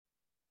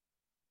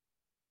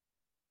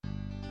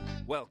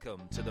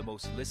Welcome to the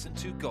most listened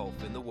to golf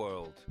in the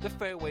world, the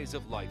Fairways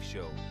of Life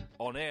show,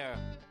 on air,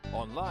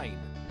 online,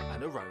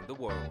 and around the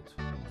world.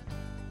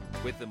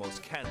 With the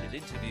most candid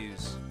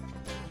interviews,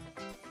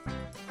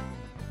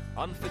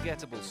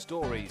 unforgettable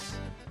stories,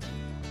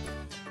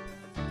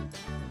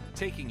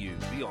 taking you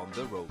beyond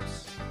the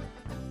ropes.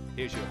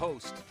 Here's your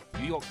host,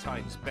 New York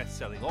Times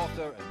best-selling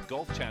author and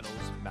Golf Channel's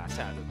Matt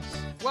Adams.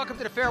 Welcome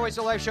to the Fairways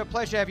of Life show.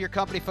 Pleasure to have your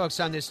company,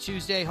 folks, on this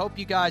Tuesday. Hope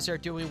you guys are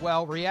doing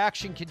well.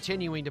 Reaction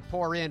continuing to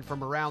pour in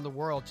from around the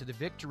world to the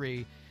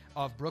victory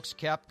of Brooks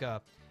Koepka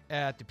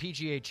at the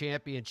PGA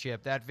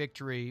Championship. That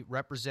victory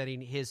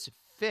representing his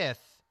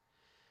fifth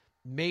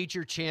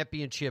major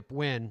championship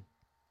win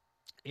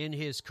in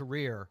his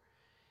career.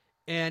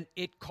 And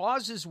it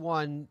causes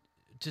one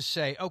to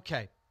say,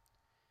 okay,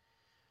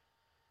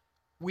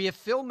 we have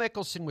Phil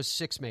Mickelson with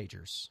 6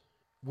 majors.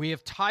 We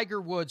have Tiger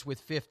Woods with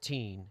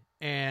 15.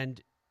 And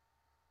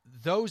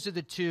those are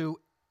the two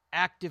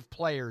active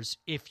players,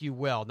 if you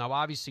will. Now,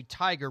 obviously,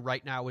 Tiger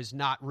right now is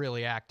not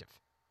really active.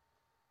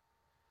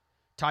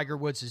 Tiger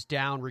Woods is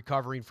down,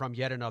 recovering from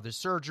yet another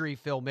surgery.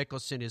 Phil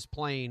Mickelson is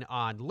playing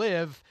on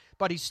LIV,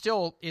 but he's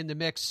still in the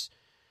mix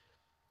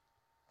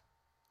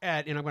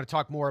and I'm going to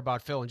talk more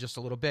about Phil in just a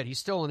little bit. He's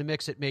still in the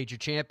mix at major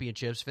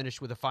championships, finished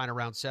with a final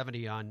round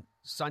 70 on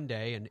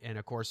Sunday, and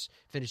of course,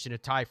 finished in a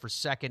tie for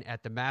second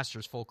at the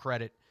Masters. Full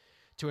credit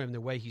to him,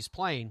 the way he's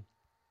playing.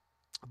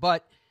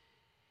 But,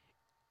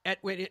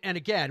 and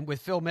again,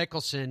 with Phil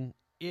Mickelson,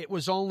 it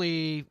was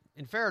only,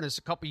 in fairness,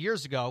 a couple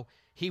years ago,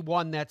 he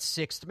won that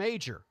 6th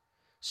major.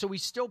 So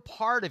he's still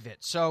part of it.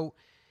 So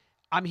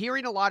I'm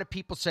hearing a lot of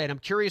people say, and I'm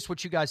curious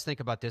what you guys think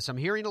about this, I'm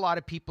hearing a lot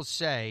of people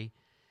say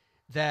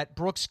that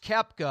Brooks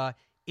Koepka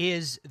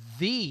is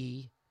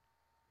the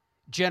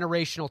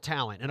generational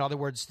talent. In other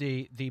words,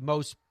 the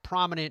most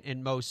prominent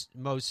and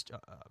most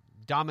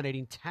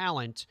dominating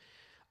talent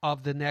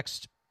of the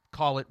next,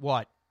 call it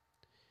what?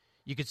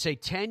 You could say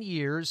 10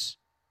 years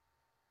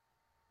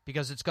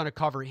because it's going to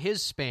cover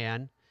his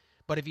span.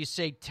 But if you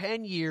say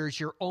 10 years,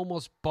 you're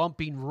almost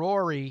bumping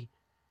Rory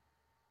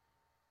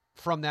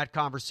from that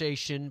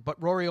conversation,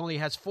 but Rory only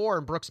has 4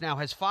 and Brooks now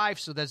has 5,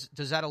 so does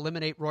that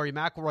eliminate Rory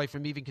McIlroy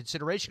from even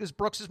consideration because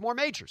Brooks has more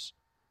majors?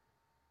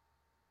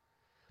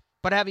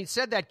 But having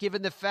said that,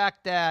 given the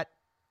fact that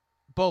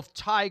both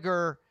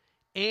Tiger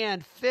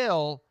and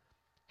Phil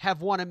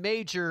have won a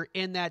major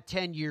in that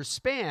 10-year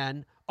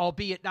span,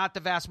 albeit not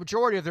the vast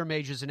majority of their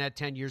majors in that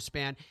 10-year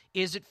span,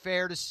 is it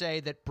fair to say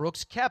that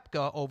Brooks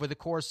Koepka over the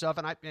course of,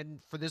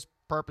 and for this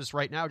purpose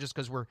right now, just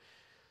because we're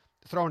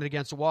throwing it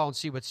against the wall and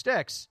see what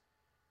sticks,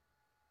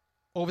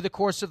 over the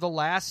course of the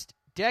last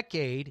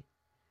decade,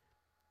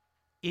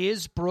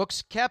 is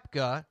Brooks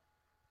Koepka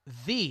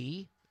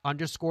the,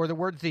 underscore the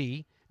word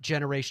the,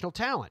 generational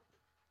talent?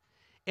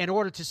 In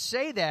order to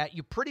say that,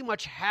 you pretty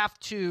much have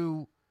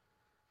to,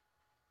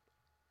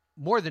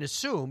 more than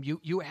assume,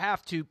 you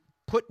have to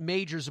put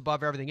majors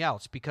above everything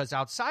else, because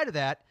outside of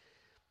that,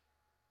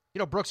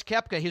 Brooks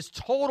Koepka, his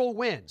total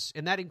wins,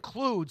 and that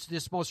includes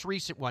this most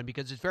recent one,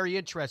 because it's very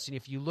interesting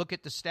if you look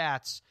at the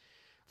stats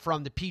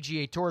from the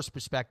PGA Tour's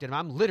perspective.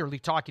 I'm literally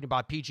talking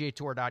about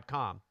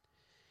PGAtour.com.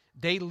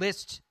 They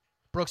list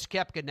Brooks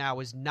Koepka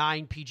now as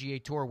 9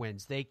 PGA Tour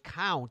wins. They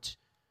count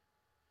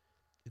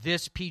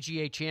this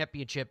PGA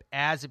Championship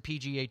as a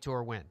PGA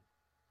Tour win.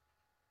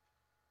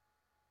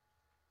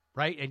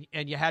 Right?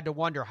 And you had to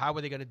wonder, how are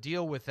they going to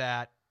deal with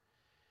that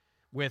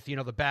with,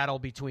 the battle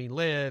between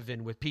LIV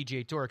and with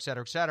PGA Tour, et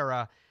cetera, et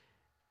cetera.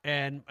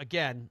 And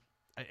again,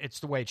 it's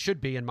the way it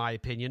should be, in my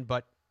opinion,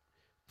 but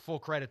full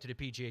credit to the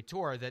PGA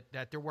Tour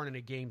that there weren't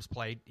any games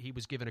played. He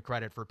was given a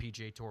credit for a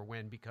PGA Tour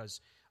win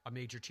because a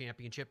major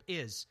championship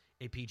is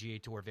a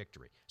PGA Tour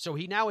victory. So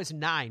he now is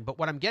 9. But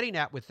what I'm getting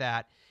at with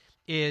that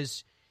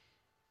is,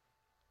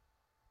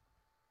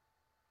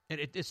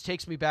 and this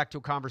takes me back to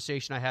a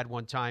conversation I had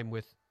one time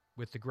with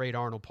the great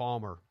Arnold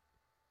Palmer.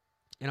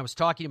 And I was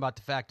talking about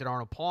the fact that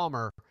Arnold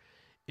Palmer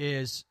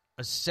is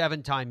a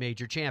 7-time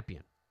major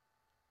champion.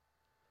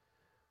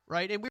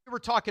 Right, and we were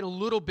talking a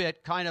little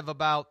bit kind of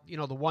about,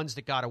 the ones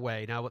that got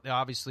away. Now,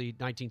 obviously,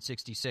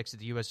 1966 at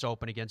the U.S.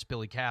 Open against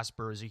Billy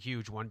Casper is a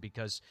huge one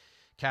because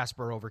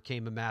Casper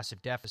overcame a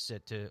massive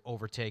deficit to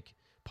overtake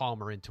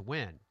Palmer and to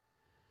win.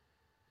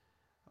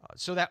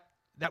 So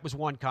that was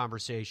one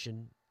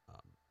conversation.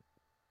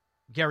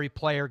 Gary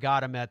Player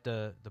got him at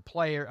the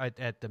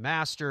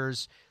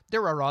Masters.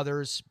 There are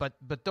others,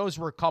 but those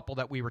were a couple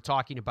that we were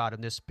talking about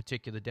on this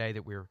particular day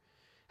that we were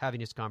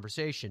having this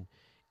conversation.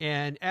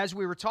 And as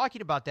we were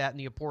talking about that and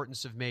the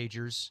importance of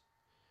majors,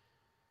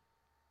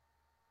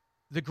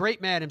 the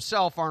great man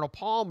himself, Arnold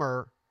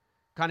Palmer,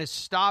 kind of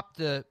stopped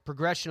the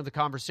progression of the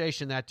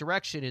conversation in that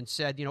direction and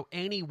said,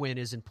 any win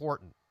is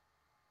important.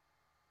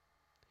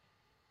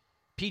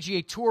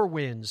 PGA Tour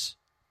wins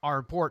are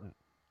important.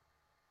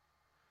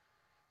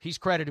 He's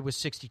credited with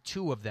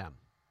 62 of them.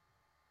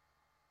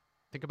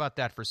 Think about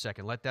that for a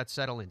second. Let that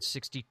settle in.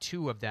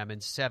 62 of them in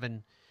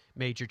 7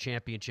 major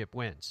championship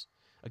wins.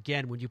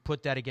 Again, when you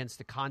put that against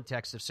the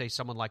context of, say,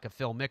 someone like a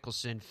Phil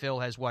Mickelson,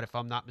 Phil has what, if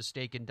I'm not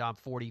mistaken, Dom,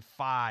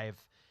 45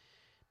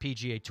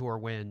 PGA Tour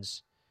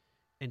wins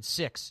and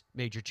 6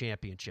 major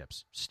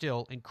championships.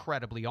 Still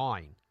incredibly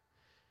awing.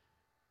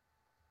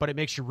 But it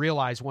makes you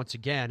realize once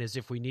again, as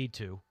if we need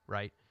to,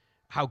 right,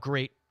 how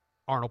great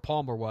Arnold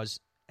Palmer was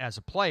as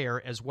a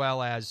player, as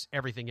well as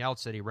everything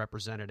else that he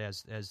represented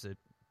as the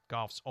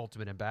golf's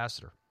ultimate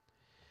ambassador.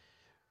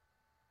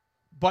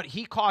 But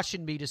he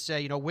cautioned me to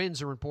say,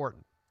 wins are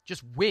important.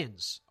 Just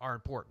wins are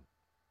important.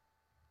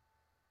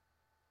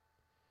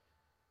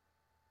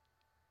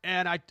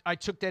 And I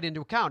took that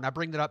into account. And I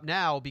bring that up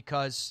now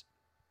because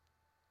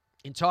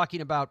in talking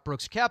about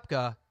Brooks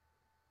Koepka,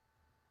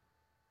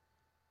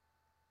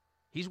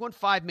 he's won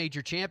 5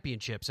 major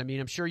championships. I mean,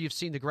 I'm sure you've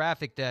seen the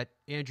graphic that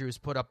Andrew has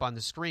put up on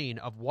the screen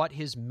of what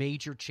his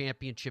major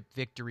championship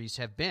victories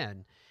have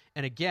been.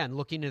 And again,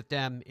 looking at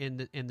them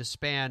in the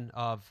span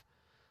of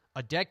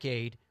a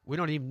decade, we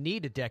don't even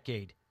need a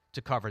decade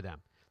to cover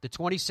them. The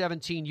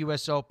 2017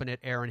 U.S. Open at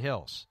Erin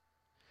Hills.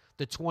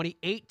 The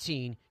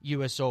 2018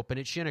 U.S. Open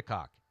at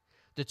Shinnecock.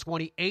 The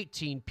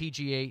 2018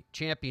 PGA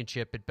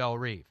Championship at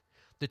Bellerive.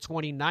 The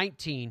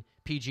 2019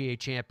 PGA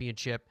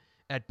Championship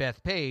at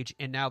Bethpage,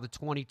 and now the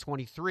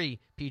 2023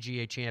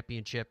 PGA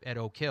Championship at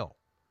Oak Hill.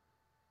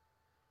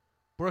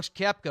 Brooks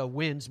Koepka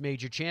wins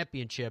major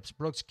championships.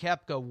 Brooks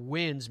Koepka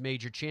wins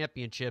major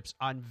championships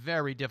on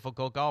very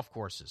difficult golf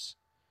courses.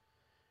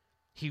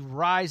 He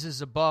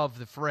rises above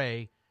the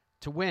fray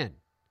to win.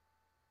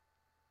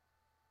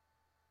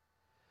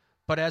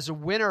 But as a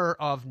winner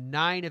of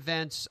 9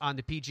 events on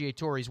the PGA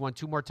Tour, he's won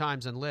 2 more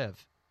times on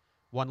LIV.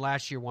 Won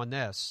last year, won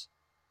this.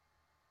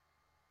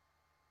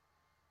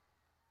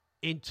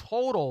 In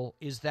total,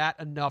 is that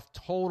enough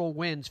total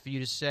wins for you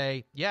to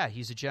say, yeah,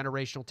 he's a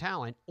generational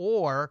talent?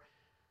 Or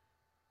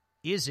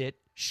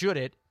should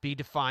it be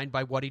defined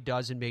by what he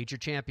does in major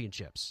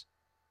championships?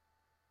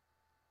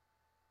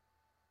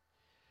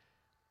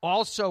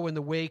 Also, in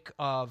the wake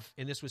of,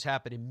 and this was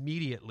happening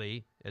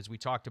immediately, as we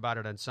talked about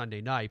it on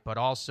Sunday night, but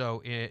also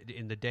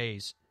in the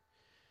days,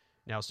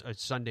 now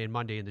Sunday and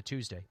Monday and the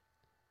Tuesday,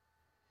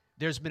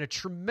 there's been a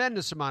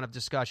tremendous amount of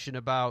discussion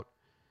about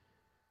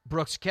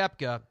Brooks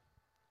Koepka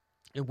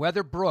and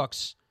whether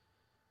Brooks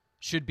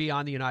should be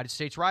on the United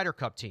States Ryder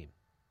Cup team.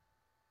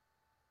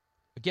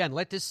 Again,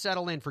 let this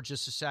settle in for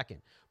just a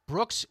second.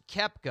 Brooks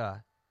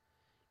Koepka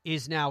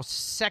is now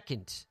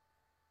second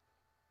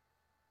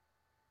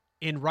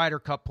in Ryder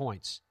Cup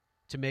points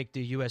to make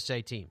the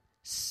USA team.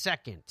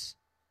 Second.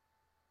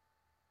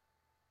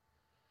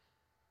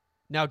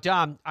 Now,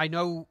 Dom, I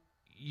know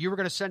you were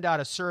going to send out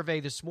a survey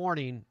this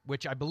morning,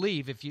 which I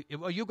believe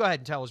you go ahead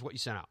and tell us what you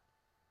sent out.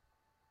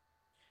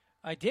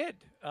 I did.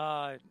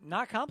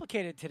 Not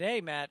complicated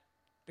today, Matt.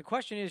 The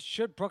question is,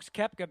 should Brooks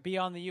Koepka be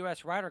on the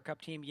U.S. Ryder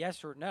Cup team,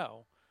 yes or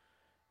no?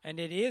 And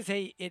it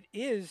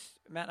is,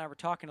 Matt and I were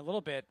talking a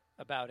little bit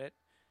about it,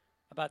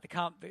 about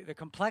the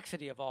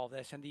complexity of all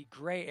this and the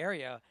gray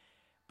area.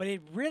 But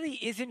it really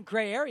isn't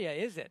gray area,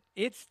 is it?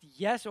 It's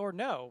yes or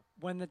no.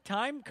 When the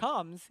time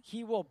comes,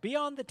 he will be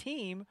on the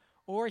team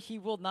or he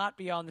will not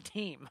be on the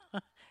team.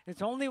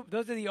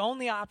 Those are the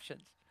only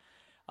options.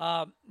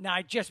 Now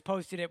I just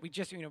posted it. We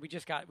just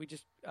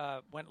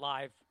went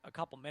live a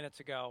couple minutes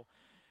ago.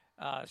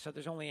 So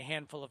there's only a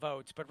handful of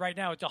votes, but right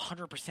now it's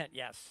 100%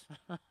 yes.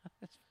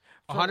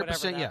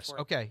 100% yes.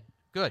 Okay,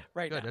 good.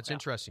 Right good. Now, That's yeah.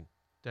 Interesting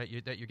that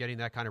you're getting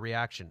that kind of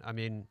reaction. I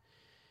mean,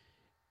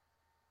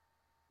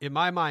 in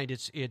my mind,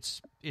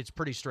 it's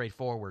pretty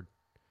straightforward.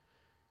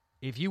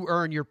 If you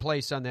earn your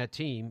place on that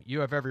team, you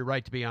have every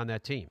right to be on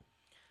that team.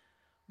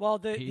 Well,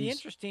 the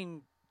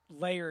interesting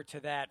layer to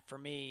that for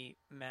me,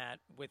 Matt,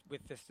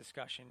 with this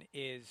discussion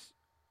is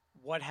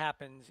what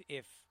happens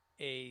if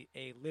a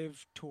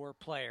LIV Tour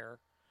player,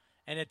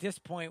 and at this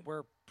point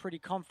we're pretty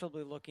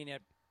comfortably looking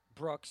at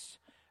Brooks,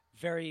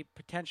 very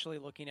potentially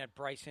looking at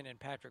Bryson and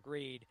Patrick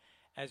Reed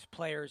as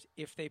players,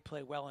 if they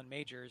play well in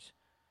majors,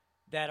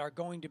 that are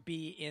going to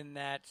be in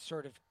that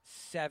sort of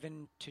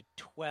 7 to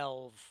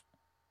 12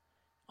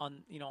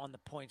 on the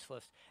points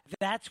list.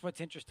 That's what's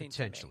interesting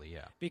potentially, to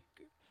me. Yeah.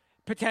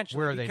 Potentially.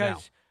 Where are they now?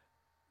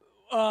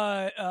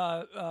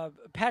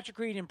 Patrick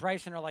Reed and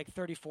Bryson are like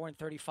 34 and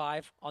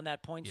 35 on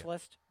that points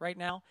list right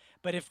now.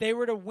 But if they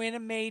were to win a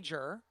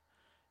major,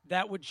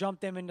 that would jump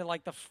them into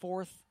like the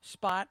 4th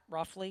spot,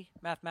 roughly,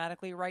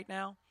 mathematically right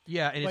now.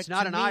 Yeah, and it's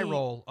not an eye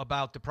roll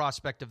about the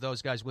prospect of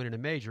those guys winning a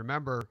major.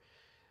 Remember,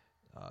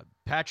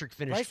 Patrick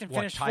finished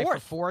tied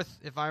for 4th,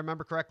 if I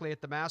remember correctly, at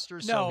the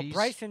Masters. No,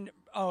 Bryson.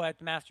 Oh, at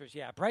the Masters,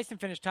 yeah. Bryson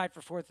finished tied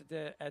for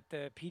 4th at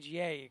the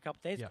PGA a couple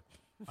days ago.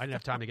 I didn't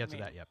have time to get to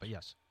that yet, but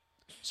yes.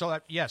 So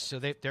so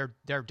they're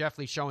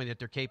definitely showing that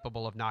they're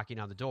capable of knocking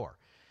on the door.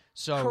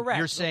 So correct.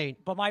 You're saying,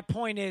 but my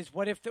point is,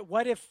 what if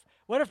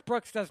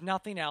Brooks does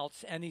nothing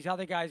else and these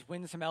other guys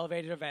win some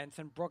elevated events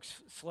and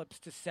Brooks slips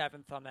to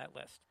 7th on that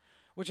list,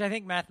 which I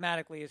think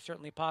mathematically is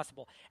certainly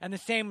possible. And the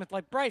same with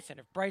like Bryson.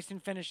 If Bryson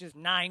finishes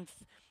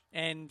 9th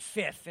and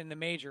 5th in the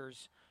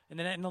majors, and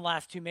then in the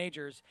last 2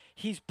 majors,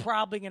 he's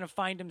probably going to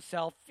find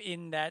himself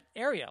in that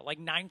area, like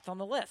 9th on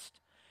the list.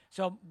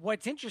 So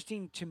what's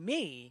interesting to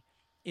me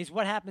is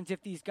what happens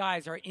if these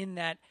guys are in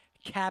that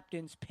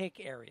captain's pick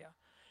area.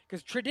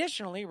 Because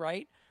traditionally,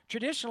 right,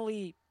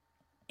 traditionally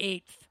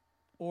 8th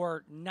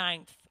or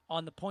 9th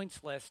on the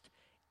points list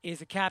is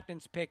a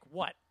captain's pick,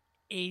 what,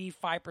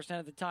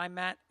 85% of the time,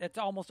 Matt? That's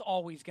almost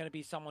always going to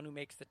be someone who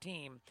makes the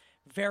team.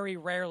 Very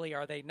rarely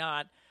are they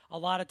not. A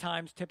lot of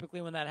times,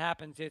 typically when that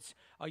happens, it's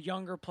a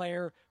younger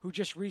player who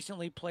just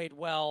recently played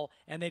well,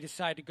 and they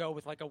decide to go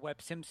with like a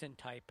Webb Simpson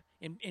type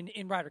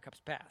in Ryder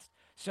Cups past.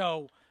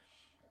 So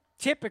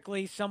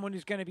typically, someone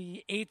who's going to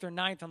be 8th or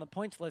 9th on the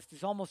points list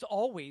is almost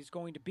always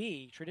going to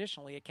be,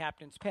 traditionally, a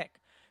captain's pick.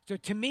 So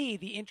to me,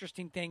 the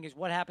interesting thing is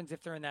what happens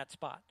if they're in that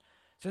spot.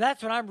 So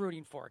that's what I'm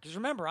rooting for. Because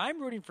remember,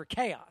 I'm rooting for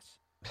chaos.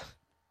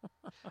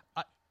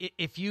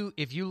 If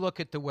you look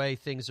at the way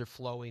things are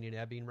flowing and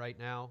ebbing right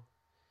now,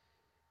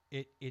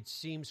 it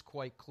seems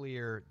quite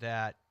clear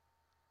that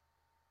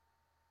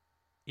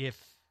if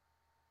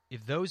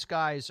those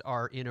guys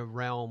are in a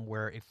realm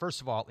where, first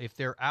of all, if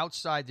they're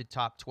outside the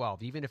top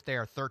 12, even if they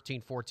are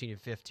 13, 14,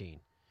 and 15,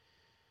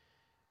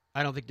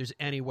 I don't think there's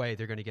any way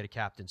they're going to get a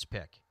captain's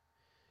pick.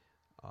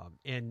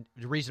 And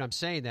the reason I'm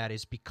saying that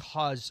is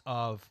because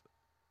of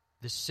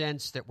the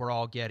sense that we're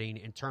all getting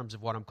in terms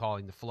of what I'm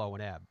calling the flow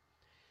and ebb.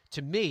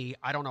 To me,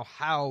 I don't know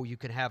how you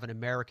can have an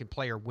American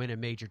player win a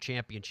major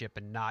championship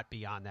and not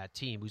be on that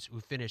team who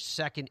finished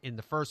second in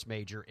the first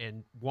major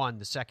and won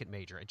the second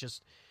major.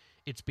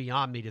 It's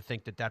beyond me to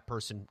think that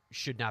person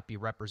should not be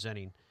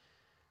representing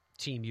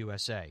Team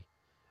USA.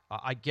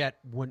 I get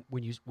when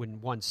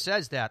one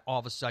says that, all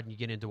of a sudden you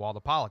get into all the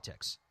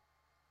politics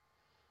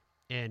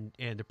and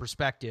the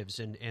perspectives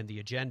and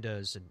the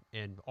agendas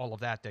and all of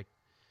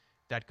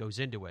that goes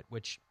into it,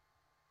 which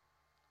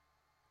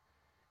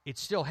it's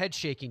still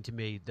head-shaking to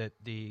me that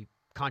the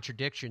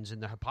contradictions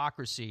and the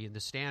hypocrisy and the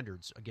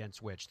standards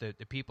against which the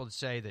people that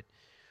say that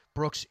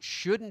Brooks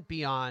shouldn't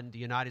be on the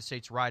United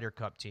States Ryder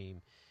Cup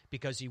team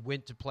because he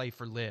went to play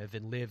for LIV,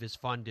 and LIV is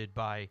funded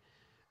by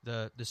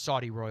the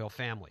Saudi royal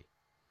family,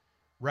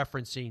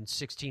 referencing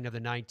 16 of the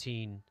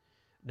 19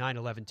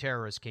 9/11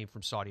 terrorists came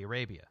from Saudi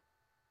Arabia,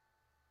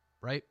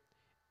 right?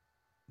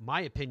 My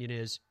opinion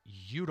is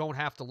you don't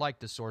have to like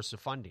the source of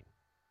funding.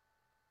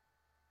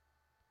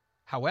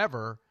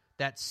 However,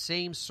 that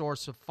same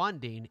source of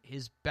funding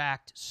has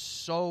backed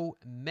so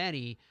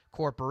many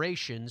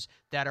corporations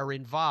that are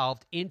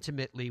involved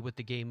intimately with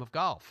the game of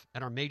golf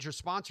and are major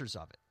sponsors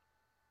of it.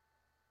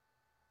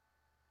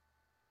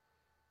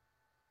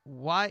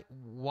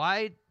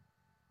 Why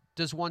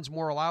does one's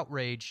moral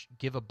outrage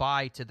give a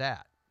buy to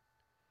that?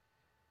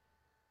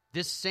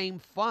 This same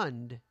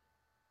fund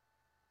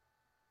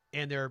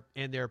and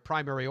their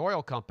primary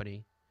oil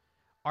company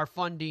are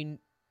funding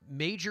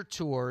major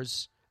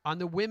tours on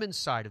the women's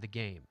side of the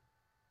game.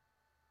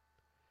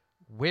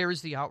 Where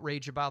is the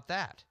outrage about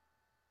that?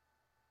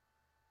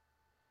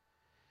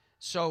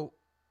 So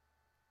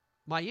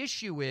my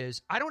issue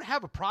is I don't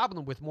have a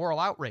problem with moral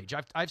outrage.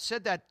 I've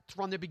said that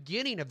from the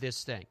beginning of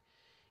this thing.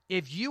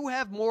 If you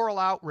have moral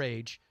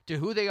outrage to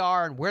who they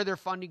are and where their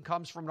funding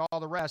comes from and all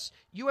the rest,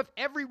 you have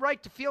every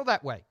right to feel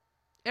that way.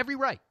 Every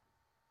right.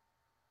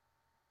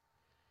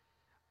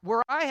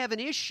 Where I have an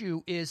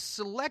issue is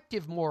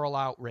selective moral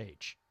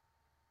outrage.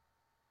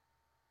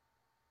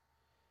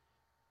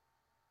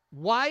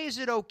 Why is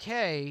it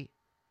okay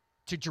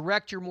to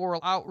direct your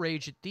moral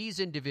outrage at these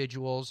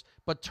individuals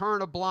but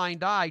turn a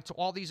blind eye to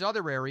all these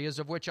other areas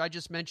of which I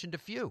just mentioned a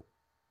few?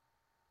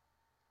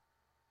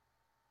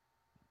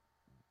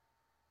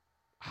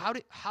 How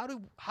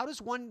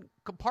does one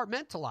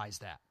compartmentalize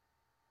that?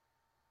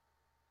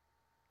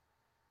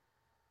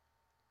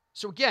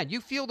 So again, you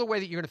feel the way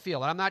that you're going to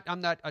feel. I'm not.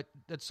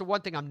 That's the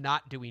one thing I'm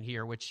not doing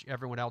here, which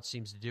everyone else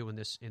seems to do in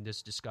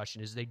this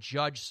discussion, is they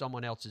judge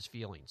someone else's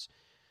feelings.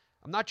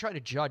 I'm not trying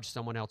to judge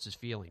someone else's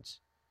feelings.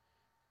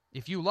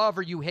 If you love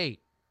or you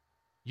hate,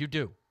 you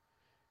do.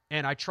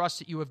 And I trust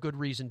that you have good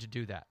reason to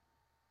do that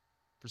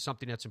for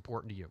something that's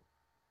important to you.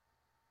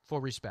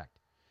 Full respect.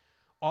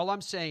 All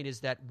I'm saying is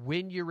that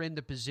when you're in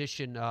the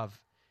position of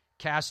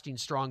casting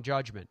strong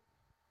judgment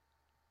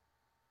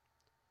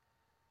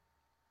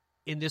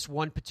in this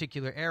one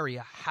particular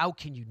area, how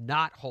can you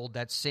not hold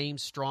that same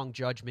strong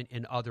judgment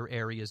in other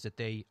areas that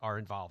they are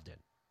involved in?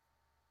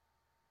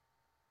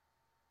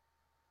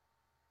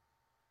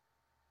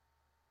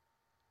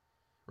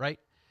 Right?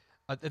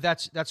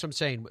 That's what I'm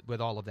saying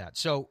with all of that.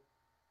 So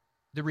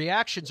the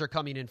reactions are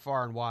coming in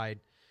far and wide.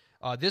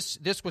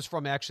 This was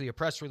from actually a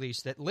press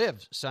release that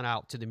LIV sent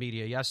out to the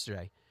media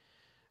yesterday.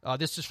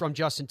 This is from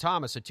Justin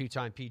Thomas, a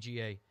two-time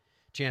PGA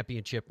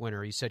Championship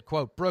winner. He said,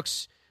 quote,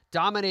 Brooks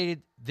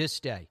dominated this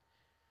day.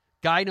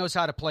 Guy knows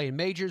how to play in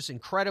majors.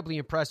 Incredibly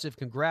impressive.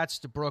 Congrats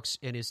to Brooks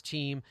and his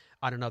team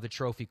on another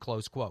trophy,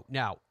 close quote.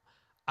 Now,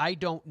 I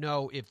don't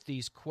know if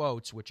these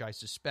quotes, which I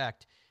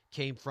suspect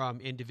came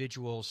from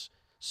individuals'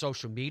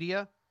 social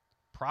media,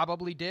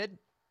 probably did.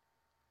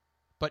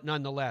 But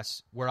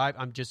nonetheless,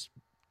 I'm just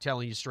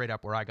telling you straight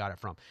up where I got it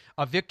from.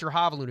 Victor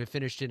Hovland, who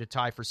finished in a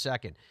tie for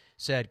second,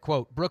 said,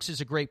 quote, Brooks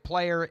is a great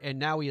player, and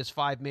now he has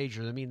 5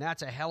 majors. I mean,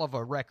 that's a hell of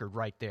a record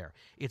right there.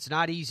 It's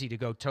not easy to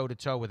go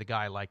toe-to-toe with a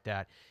guy like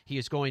that.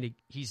 He's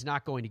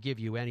not going to give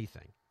you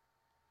anything.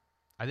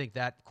 I think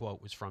that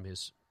quote was from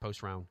his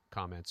post-round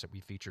comments that we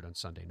featured on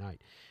Sunday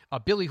night.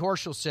 Billy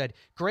Horschel said,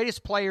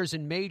 greatest players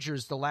in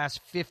majors the last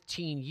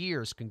 15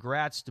 years.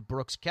 Congrats to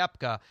Brooks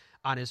Koepka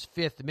on his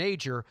 5th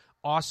major.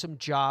 Awesome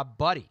job,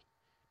 buddy.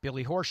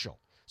 Billy Horschel.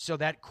 So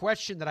that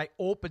question that I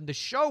opened the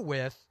show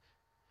with,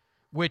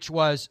 which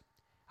was,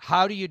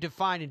 how do you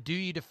define and do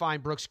you define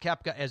Brooks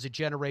Koepka as a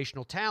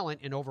generational talent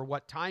and over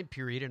what time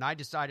period? And I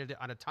decided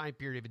on a time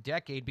period of a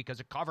decade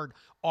because it covered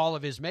all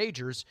of his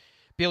majors.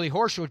 Billy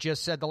Horschel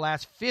just said the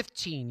last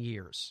 15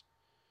 years.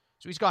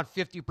 So he's gone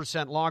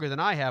 50% longer than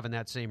I have in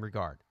that same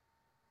regard.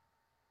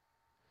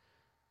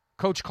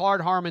 Coach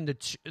Claude Harmon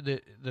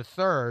the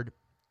third.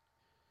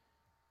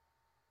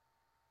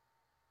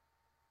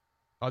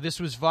 This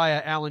was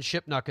via Alan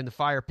Shipnuck in the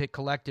Fire Pit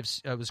Collective.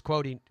 Was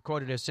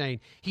quoted as saying,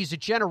 he's a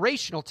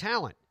generational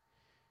talent.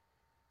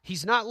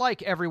 He's not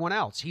like everyone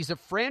else. He's a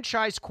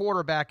franchise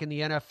quarterback in the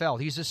NFL.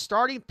 He's a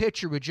starting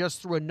pitcher who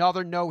just threw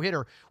another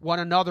no-hitter, won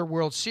another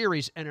World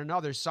Series, and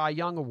another Cy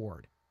Young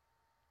Award.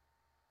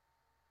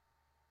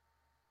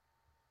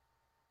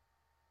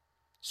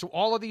 So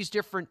all of these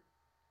different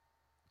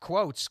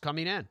quotes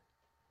coming in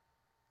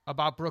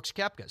about Brooks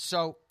Koepka.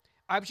 So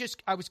I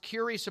was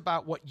curious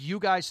about what you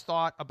guys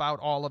thought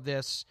about all of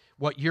this,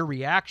 what your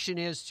reaction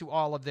is to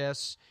all of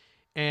this.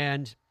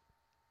 And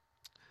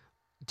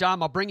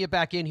Dom, I'll bring you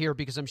back in here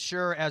because I'm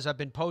sure as I've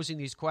been posing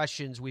these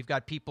questions, we've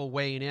got people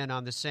weighing in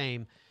on the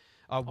same.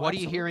 What are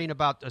you hearing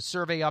about a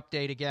survey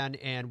update again,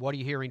 and what are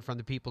you hearing from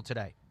the people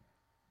today?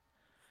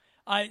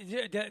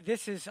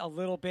 This is a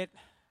little bit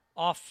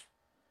off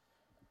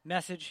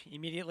message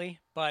immediately,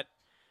 but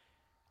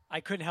I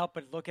couldn't help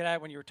but look at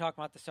it when you were talking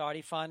about the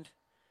Saudi fund.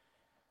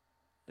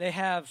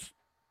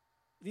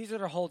 These are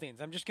their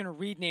holdings. I'm just going to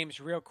read names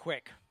real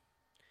quick.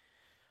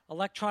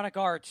 Electronic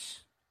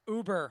Arts,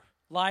 Uber,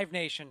 Live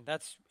Nation,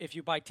 that's if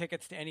you buy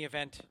tickets to any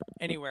event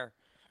anywhere.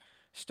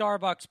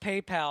 Starbucks,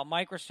 PayPal,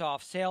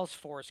 Microsoft,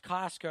 Salesforce,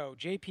 Costco,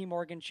 JP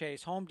Morgan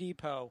Chase, Home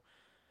Depot,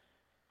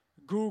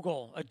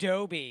 Google,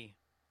 Adobe,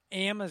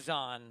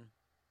 Amazon,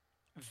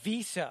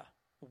 Visa,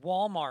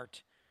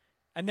 Walmart.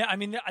 And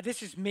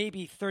this is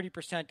maybe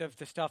 30% of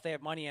the stuff they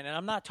have money in. And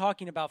I'm not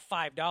talking about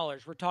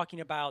 $5. We're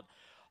talking about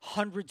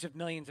hundreds of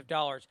millions of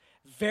dollars.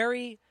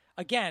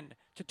 Again,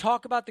 to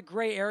talk about the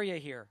gray area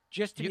here,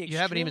 just to be you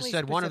haven't even said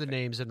specific. One of the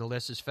names in the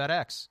list is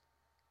FedEx.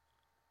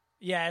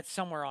 Yeah, it's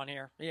somewhere on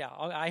here. Yeah,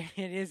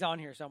 it is on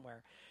here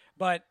somewhere.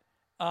 But,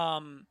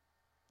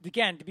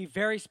 again, to be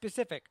very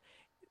specific,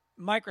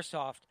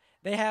 Microsoft,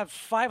 they have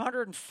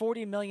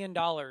 $540 million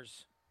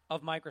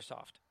of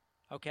Microsoft,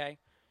 okay?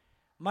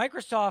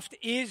 Microsoft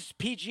is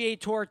PGA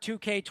Tour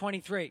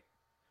 2K23.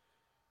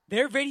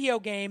 Their video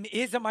game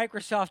is a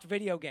Microsoft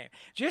video game.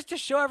 Just to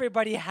show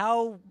everybody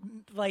how,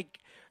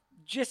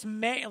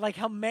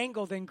 how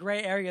mangled and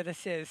gray area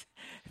this is.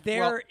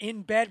 They're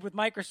in bed with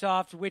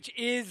Microsoft, which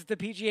is the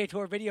PGA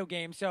Tour video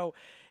game. So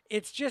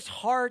it's just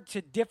hard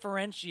to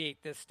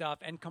differentiate this stuff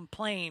and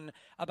complain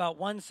about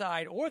one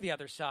side or the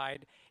other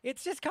side.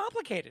 It's just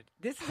complicated.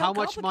 How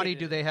much money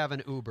do they have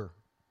in Uber?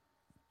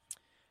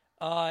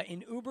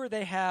 In Uber,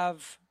 they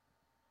have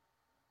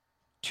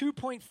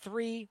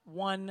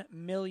 $2.31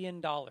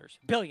 million.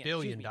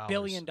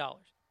 Billion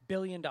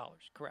dollars,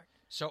 correct.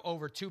 So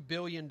over $2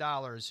 billion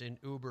in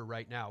Uber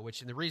right now,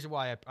 and the reason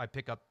why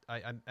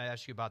I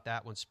asked you about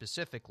that one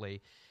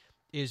specifically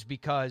is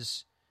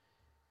because,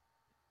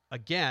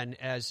 again,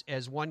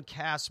 as one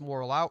casts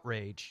moral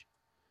outrage,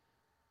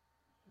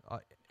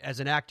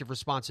 as an act of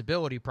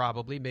responsibility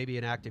probably, maybe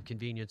an act of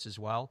convenience as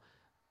well,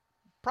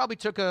 probably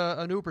took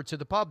an Uber to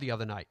the pub the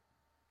other night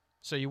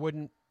so you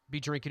wouldn't be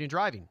drinking and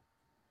driving.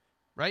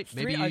 Right?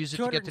 Maybe you use it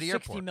to get to the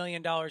airport. $260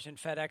 million in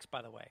FedEx,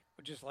 by the way,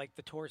 which is like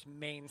the tour's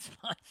main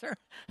sponsor.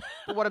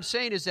 But what I'm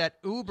saying is that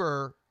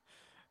Uber,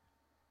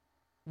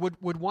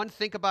 would one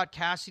think about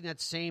casting that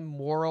same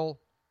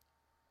moral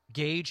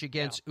gauge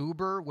against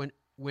Uber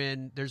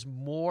when there's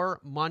more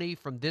money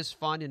from this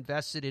fund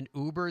invested in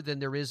Uber than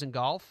there is in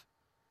golf?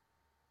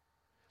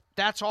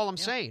 That's all I'm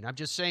saying. I'm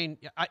just saying,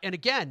 and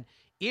again,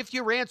 if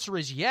your answer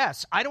is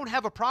yes, I don't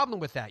have a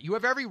problem with that. You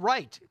have every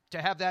right to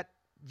have that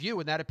view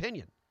and that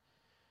opinion.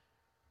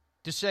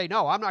 To say,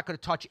 no, I'm not going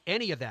to touch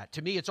any of that.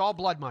 To me, it's all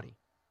blood money.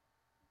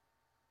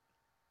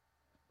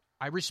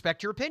 I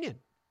respect your opinion.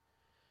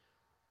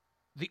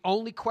 The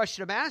only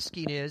question I'm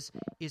asking is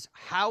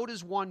how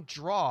does one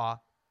draw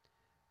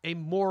a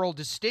moral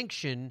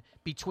distinction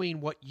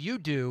between what you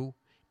do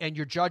and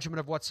your judgment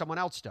of what someone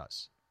else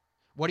does?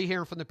 What are you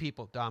hearing from the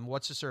people, Dom?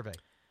 What's the survey?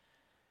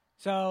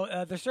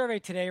 So the survey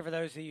today, for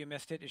those of you who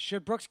missed it, is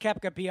should Brooks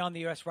Koepka be on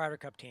the U.S. Ryder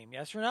Cup team?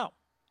 Yes or no?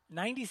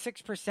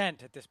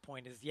 96% at this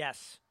point is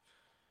yes.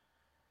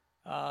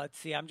 Let's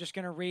see. I'm just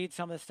going to read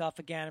some of the stuff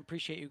again.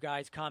 Appreciate you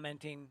guys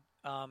commenting.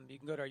 You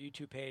can go to our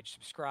YouTube page,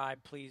 subscribe.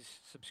 Please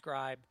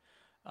subscribe.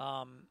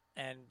 And,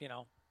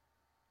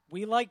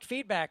 we like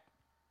feedback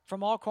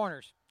from all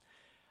corners.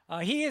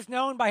 He is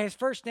known by his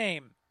first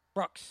name,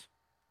 Brooks.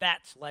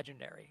 That's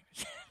legendary.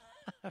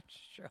 I'm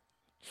sure.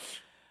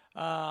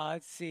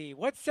 Let's see.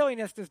 What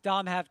silliness does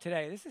Dom have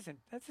today? This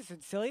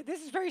isn't silly.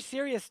 This is very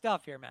serious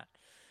stuff here, Matt.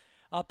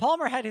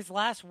 Palmer had his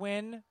last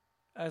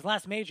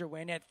major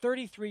win at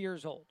 33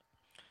 years old.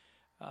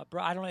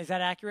 I don't know. Is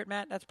that accurate,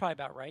 Matt? That's probably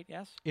about right.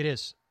 Yes. It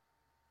is.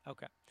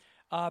 Okay.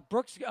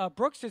 Brooks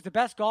is the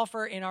best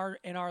golfer in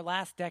our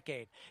last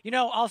decade.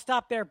 I'll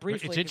stop there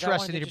briefly. It's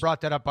interesting that you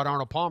brought that up about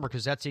Arnold Palmer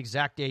because that's the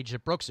exact age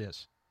that Brooks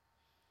is.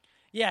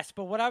 Yes,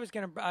 but what I was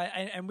going to,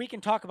 and we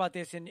can talk about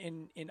this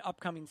in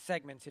upcoming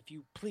segments if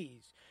you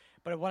please.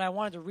 But what I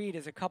wanted to read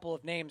is a couple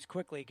of names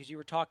quickly because you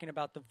were talking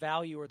about the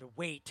value or the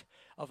weight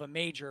of a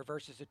major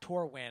versus a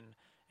tour win,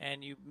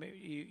 and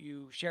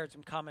you shared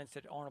some comments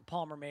that Arnold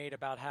Palmer made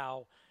about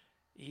how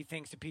he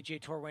thinks the PGA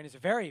Tour win is a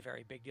very,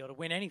 very big deal to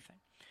win anything.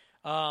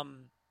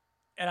 And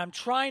I'm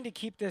trying to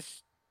keep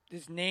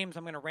these names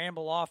I'm going to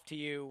ramble off to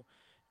you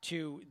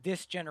to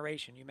this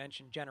generation. You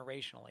mentioned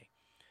generationally.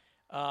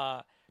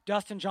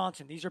 Dustin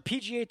Johnson. These are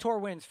PGA Tour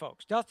wins,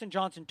 folks. Dustin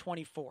Johnson,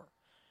 24.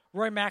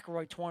 Roy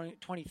McIlroy,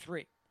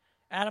 23.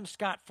 Adam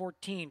Scott,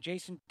 14.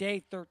 Jason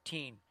Day,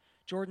 13.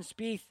 Jordan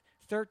Spieth,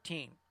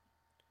 13.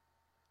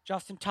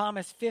 Justin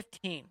Thomas,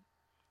 15.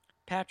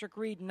 Patrick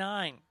Reed,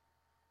 9.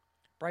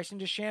 Bryson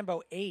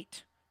DeChambeau,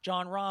 8.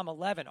 John Rahm,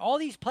 11. All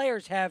these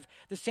players have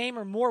the same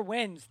or more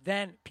wins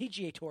than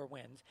PGA Tour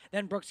wins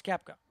than Brooks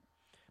Koepka.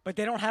 But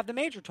they don't have the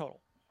major total.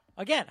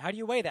 Again, how do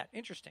you weigh that?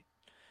 Interesting.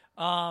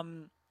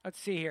 Let's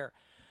see here.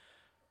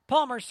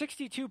 Palmer,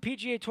 62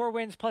 PGA Tour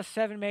wins plus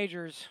 7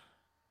 majors.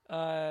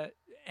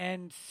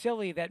 And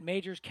silly that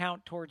majors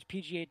count towards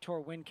PGA Tour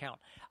win count.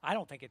 I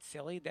don't think it's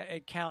silly. That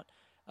it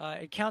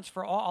counts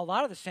for a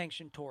lot of the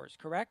sanctioned tours,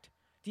 correct?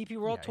 DP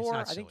World Tour. It's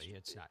not I silly. think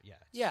It's not.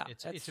 Yeah.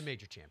 It's a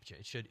major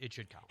championship. It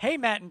should count. Hey,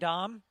 Matt and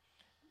Dom.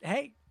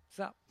 Hey, what's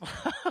up?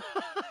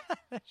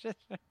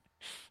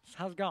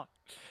 How's it going?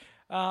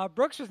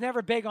 Brooks was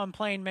never big on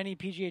playing many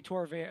PGA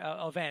Tour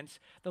events.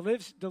 The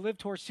Live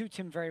Tour suits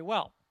him very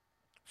well.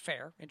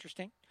 Fair,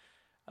 interesting.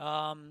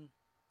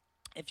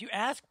 If you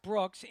ask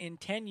Brooks in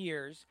 10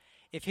 years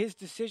if his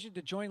decision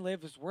to join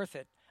Live was worth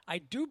it, I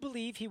do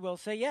believe he will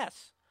say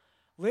yes.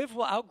 Live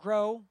will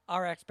outgrow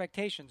our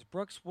expectations.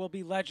 Brooks will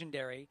be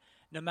legendary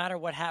no matter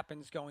what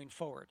happens going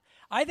forward.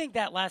 I think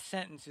that last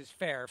sentence is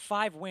fair.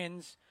 5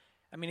 wins.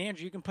 I mean,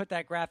 Andrew, you can put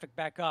that graphic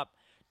back up.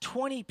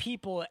 20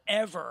 people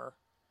ever.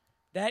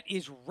 That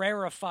is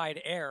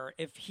rarefied air.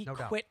 If he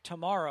quit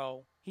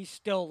tomorrow, he's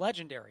still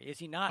legendary, is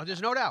he not? Oh,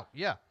 there's no doubt.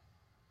 Yeah.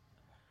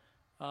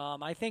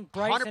 I think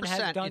Bryson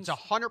has done. It's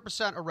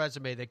 100% a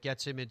resume that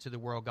gets him into the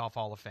World Golf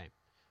Hall of Fame.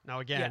 Now,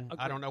 again,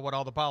 I don't know what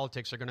all the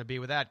politics are going to be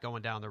with that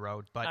going down the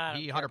road, but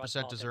he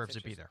 100% deserves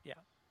to be there. Yeah,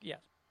 yes.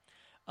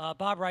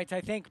 Bob writes,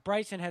 I think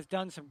Bryson has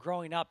done some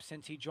growing up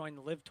since he joined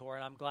the Live Tour,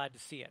 and I'm glad to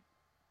see it.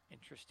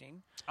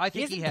 Interesting. I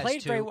think he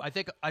has too. I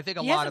think a lot of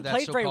that. He hasn't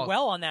played very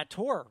well on that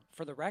tour,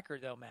 for the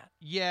record, though, Matt.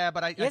 Yeah,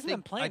 but I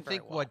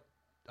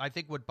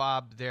think what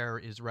Bob there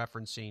is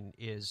referencing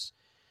is,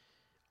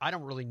 I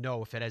don't really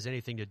know if it has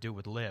anything to do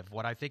with Live.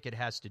 What I think it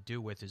has to do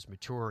with is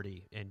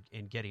maturity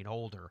and getting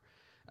older.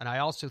 And I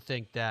also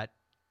think that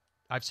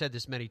I've said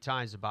this many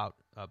times about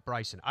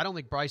Bryson. I don't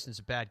think Bryson's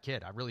a bad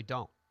kid. I really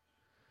don't.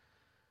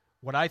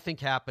 What I think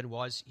happened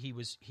was he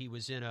was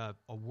in a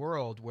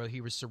world where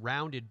he was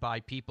surrounded by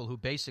people who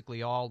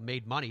basically all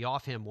made money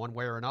off him one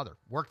way or another,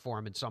 worked for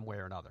him in some way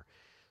or another.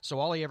 So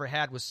all he ever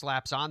had was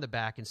slaps on the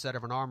back instead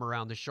of an arm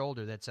around the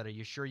shoulder that said, are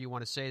you sure you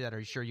want to say that? Are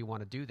you sure you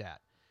want to do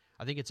that?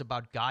 I think it's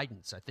about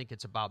guidance. I think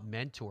it's about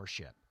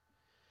mentorship.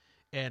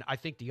 And I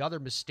think the other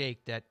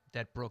mistake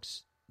that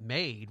Brooks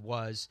made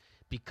was,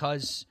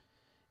 because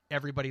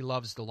everybody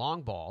loves the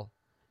long ball,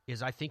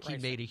 is I think he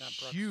made a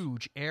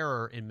huge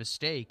error and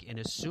mistake in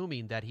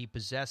assuming that he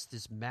possessed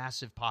this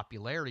massive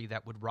popularity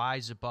that would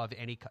rise above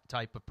any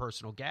type of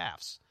personal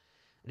gaffes.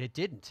 And it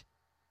didn't.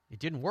 It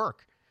didn't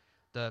work.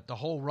 The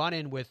whole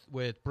run-in with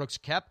Brooks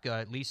Koepka,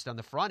 at least on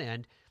the front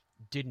end,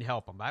 didn't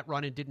help him. That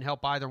run-in didn't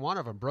help either one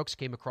of them. Brooks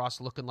came across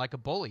looking like a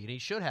bully, and he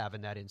should have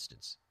in that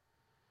instance.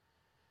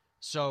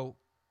 So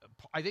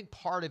I think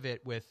part of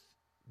it with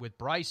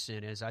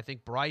Bryson is I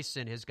think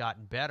Bryson has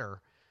gotten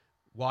better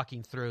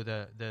walking through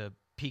the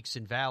peaks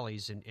and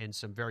valleys and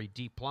some very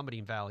deep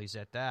plummeting valleys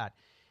at that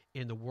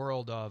in the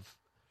world of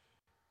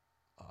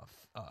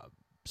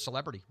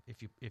celebrity,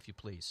 if you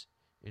please,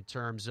 in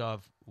terms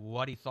of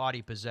what he thought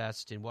he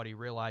possessed and what he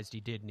realized he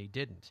did and he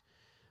didn't.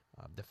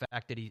 The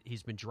fact that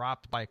he's been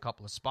dropped by a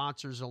couple of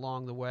sponsors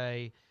along the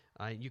way.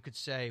 You could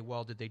say,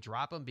 well, did they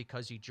drop him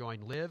because he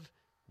joined Live?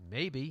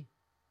 Maybe.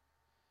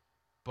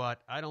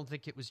 But I don't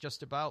think it was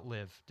just about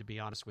Live, to be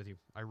honest with you.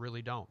 I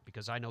really don't,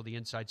 because I know the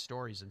inside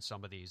stories in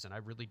some of these, and I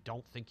really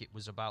don't think it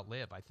was about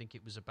Live. I think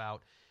it was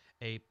about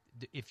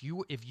if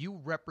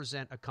you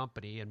represent a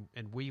company,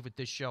 and we with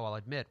this show, I'll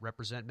admit,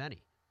 represent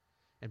many,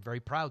 and very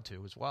proud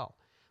to as well.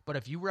 But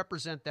if you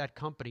represent that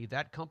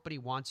company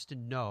wants to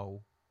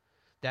know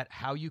that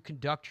how you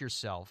conduct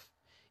yourself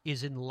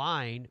is in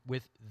line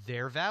with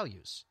their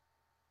values,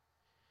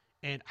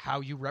 and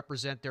how you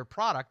represent their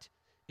product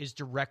is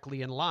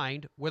directly in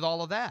line with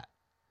all of that.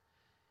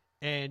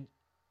 And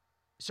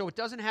So it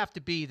doesn't have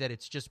to be that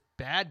it's just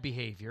bad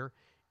behavior.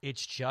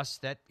 It's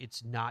just that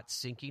it's not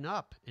syncing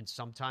up. And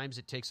sometimes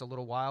it takes a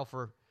little while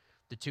for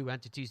the two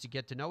entities to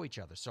get to know each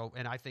other. So,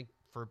 and I think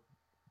for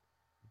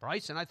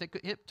Bryson, I think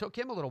it took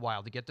him a little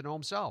while to get to know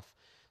himself.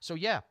 So,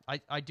 yeah,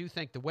 I do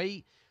think the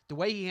way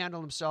he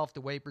handled himself,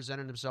 the way he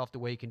presented himself, the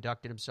way he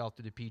conducted himself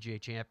to the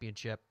PGA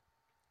Championship,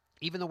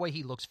 even the way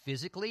he looks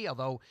physically,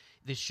 although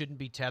this shouldn't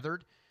be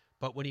tethered,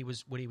 but when he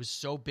was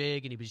so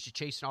big and he was just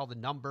chasing all the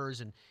numbers,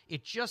 and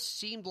it just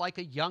seemed like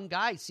a young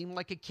guy. It seemed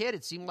like a kid.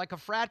 It seemed like a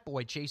frat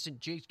boy chasing,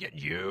 getting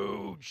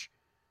huge.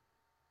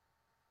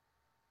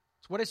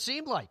 It's what it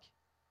seemed like.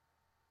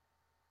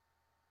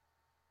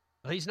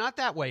 But he's not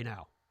that way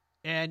now.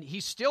 And he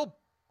still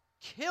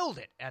killed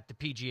it at the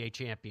PGA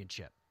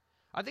Championship.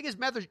 I think his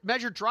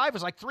measured drive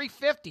was like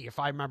 350, if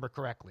I remember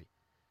correctly.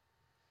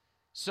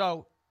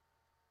 So,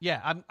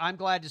 yeah, I'm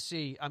glad to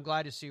see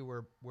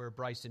where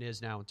Bryson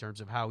is now in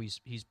terms of how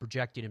he's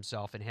projecting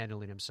himself and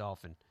handling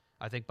himself. And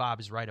I think Bob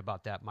is right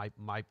about that. My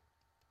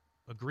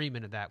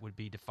agreement of that would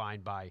be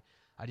defined by,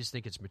 I just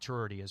think it's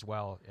maturity as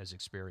well as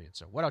experience.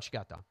 So what else you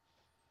got,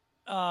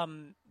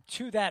 Don?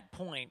 To that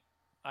point,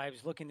 I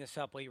was looking this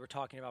up while you were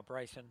talking about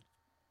Bryson.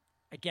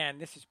 Again,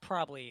 this is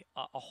probably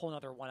a whole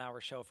other 1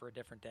 hour show for a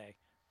different day.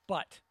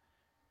 But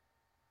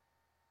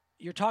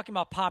you're talking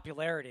about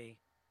popularity,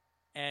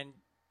 and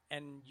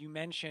you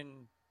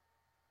mentioned,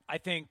 I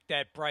think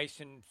that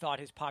Bryson thought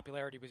his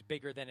popularity was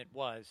bigger than it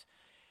was.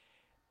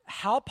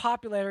 How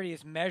popularity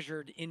is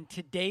measured in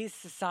today's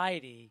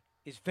society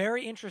is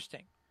very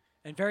interesting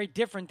and very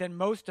different than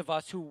most of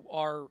us who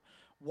are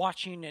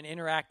watching and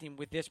interacting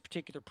with this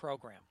particular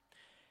program.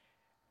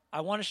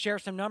 I want to share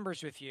some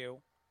numbers with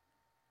you.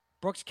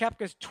 Brooks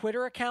Koepka's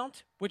Twitter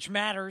account, which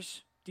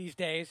matters these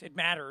days, it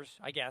matters,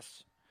 I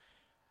guess.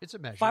 It's a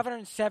measure.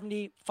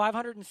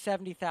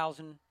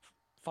 570,000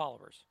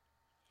 followers.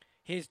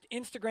 His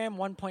Instagram,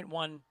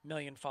 1.1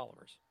 million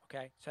followers.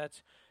 Okay, so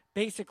that's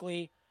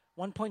basically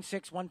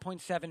 1.6,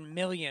 1.7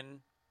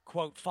 million,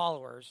 quote,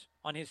 followers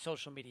on his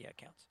social media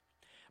accounts.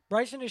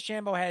 Bryson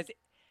DeChambeau has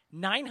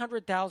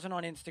 900,000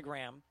 on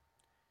Instagram,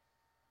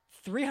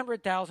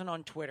 300,000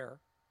 on Twitter,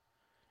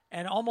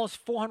 and almost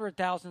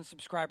 400,000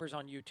 subscribers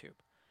on YouTube.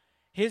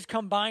 His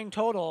combined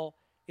total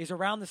is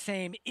around the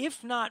same,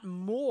 if not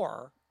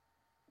more,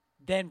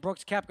 than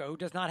Brooks Koepka, who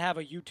does not have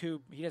a YouTube.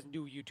 He doesn't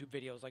do YouTube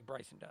videos like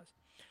Bryson does.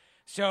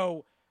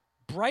 So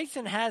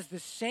Bryson has the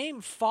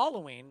same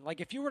following. Like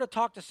if you were to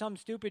talk to some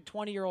stupid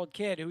 20-year-old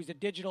kid who's a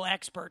digital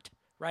expert,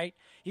 right,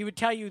 he would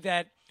tell you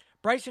that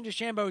Bryson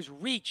DeChambeau's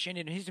reach and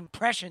in his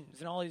impressions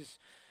and all his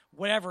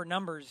whatever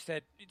numbers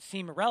that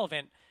seem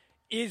irrelevant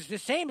is the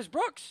same as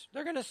Brooks.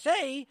 They're going to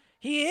say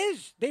he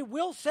is. They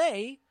will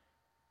say,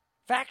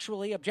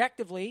 factually,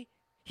 objectively,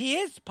 he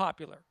is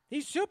popular.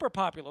 He's super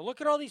popular.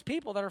 Look at all these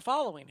people that are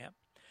following him.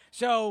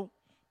 So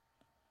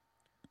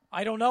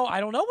I don't know. I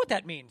don't know what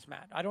that means,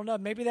 Matt. I don't know.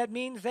 Maybe that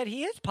means that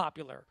he is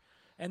popular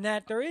and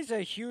that there is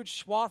a huge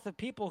swath of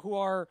people who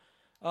are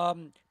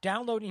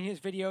downloading his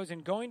videos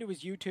and going to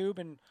his YouTube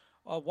and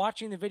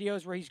watching the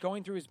videos where he's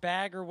going through his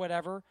bag or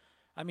whatever.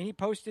 I mean, he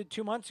posted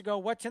 2 months ago,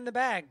 "What's in the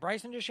bag?"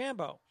 Bryson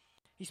DeChambeau.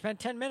 He spent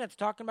 10 minutes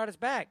talking about his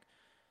bag.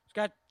 It's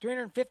got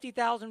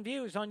 350,000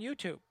 views on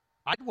YouTube.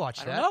 I'd watch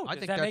that. I don't know. I Does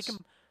think that that's, make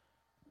him?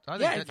 I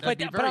think Yeah, that'd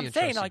be but very I'm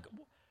saying, interesting.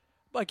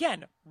 like,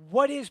 again,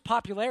 what is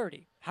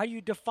popularity? How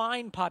you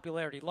define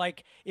popularity?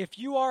 Like, if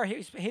you are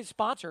his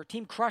sponsor,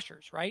 Team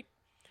Crushers, right?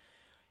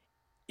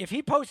 If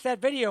he posts that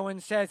video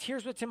and says,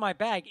 "Here's what's in my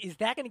bag," is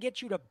that going to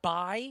get you to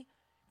buy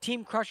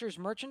Team Crushers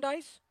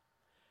merchandise?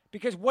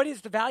 Because what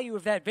is the value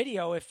of that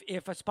video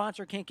if a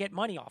sponsor can't get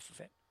money off of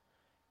it?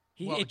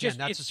 Now you're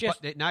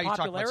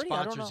talking about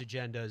sponsors'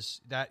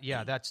 agendas.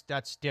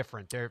 That's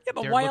different.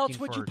 But why else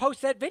would you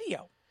post that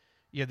video?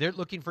 Yeah, they're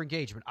looking for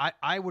engagement.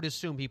 I would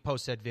assume he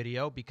posted that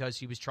video because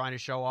he was trying to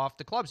show off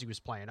the clubs he was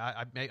playing.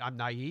 I'm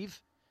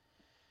naive.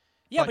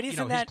 Yeah, but his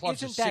isn't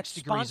clubs that are 6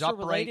 degrees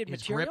upright. His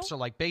material? grips are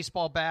like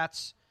baseball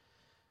bats.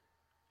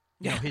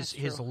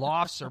 His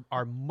lofts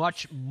are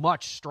much,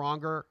 much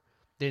stronger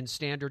than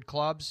standard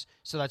clubs.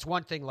 So that's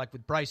one thing. Like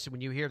with Bryson,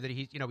 when you hear that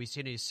he's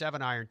hitting his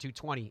 7-iron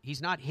 220,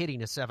 he's not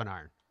hitting a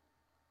 7-iron.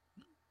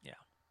 Yeah.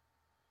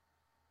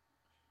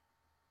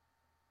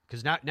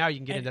 Because now you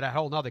can get into that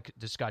whole other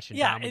discussion.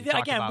 Yeah,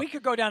 again, we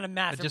could go down a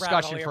massive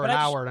discussion rabbit hole for an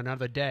hour and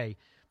another day.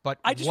 But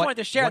I just wanted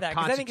to share that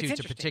because I think it's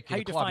interesting. A particular how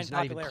you club define is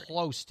not popularity. even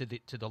close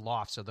to the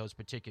lofts of those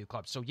particular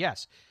clubs. So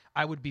yes,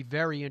 I would be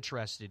very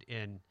interested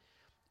in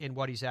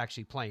what he's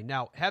actually playing.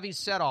 Now, having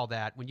said all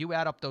that, when you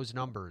add up those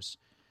numbers,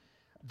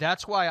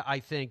 that's why I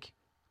think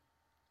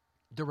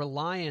the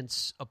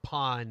reliance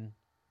upon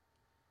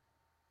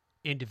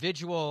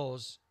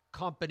individuals,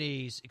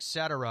 companies,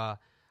 etc.,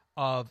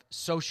 of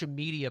social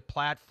media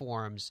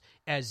platforms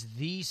as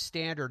the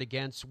standard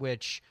against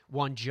which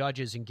one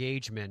judges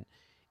engagement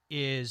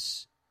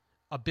is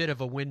a bit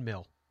of a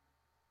windmill.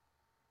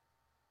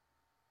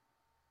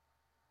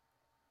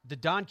 The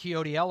Don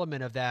Quixote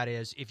element of that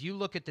is if you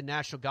look at the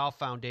National Golf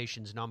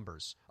Foundation's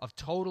numbers of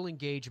total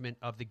engagement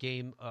of the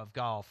game of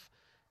golf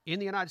in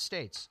the United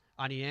States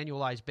on an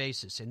annualized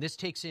basis, and this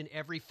takes in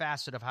every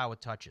facet of how it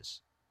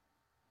touches.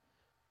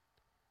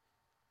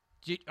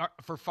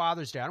 For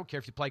Father's Day, I don't care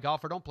if you play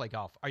golf or don't play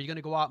golf. Are you going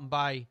to go out and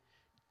buy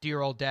dear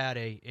old dad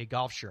a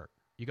golf shirt?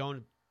 You go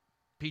to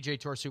PGA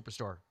Tour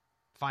Superstore,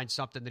 find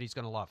something that he's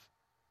going to love,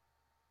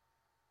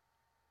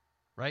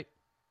 right?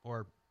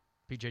 Or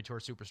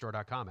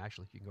PGATourSuperstore.com,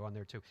 actually. You can go on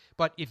there too.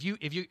 But are you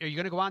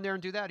going to go on there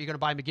and do that? Are you going to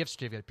buy him a gift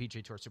certificate at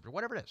PGA Tour Superstore?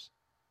 Whatever it is.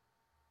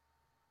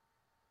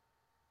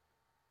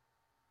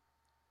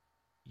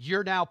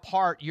 You're now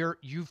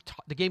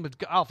the game of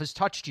golf has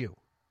touched you.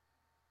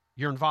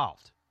 You're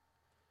involved.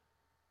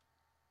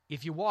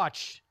 If you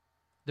watch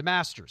the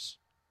Masters,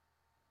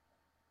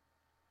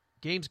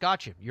 game's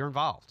got you. You're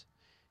involved.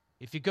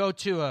 If you go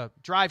to a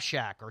Drive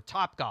Shack or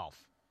Top Golf,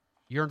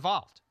 you're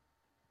involved.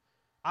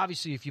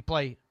 Obviously, if you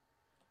play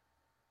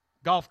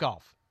golf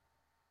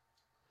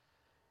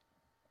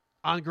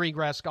on the green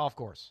grass golf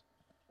course,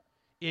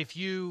 if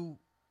you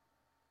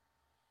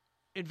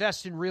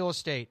invest in real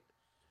estate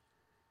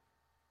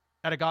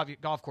at a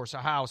golf course, a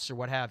house, or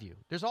what have you,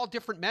 there's all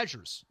different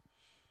measures,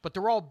 but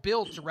they're all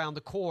built around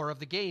the core of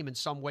the game in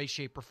some way,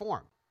 shape, or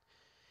form.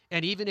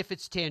 And even if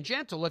it's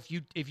tangential, if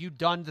you've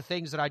done the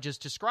things that I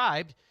just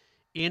described,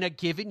 in a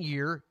given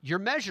year, you're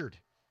measured.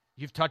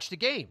 You've touched the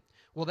game.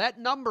 Well, that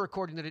number,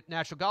 according to the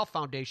National Golf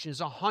Foundation,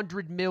 is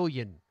 100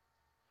 million.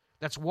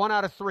 That's 1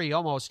 out of 3,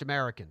 almost,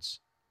 Americans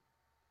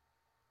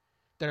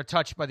that are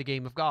touched by the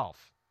game of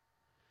golf.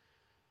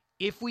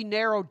 If we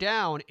narrow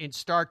down and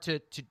start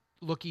to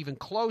look even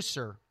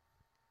closer,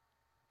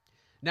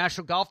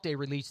 National Golf Day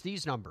released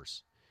these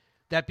numbers,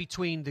 that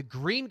between the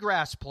green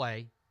grass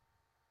play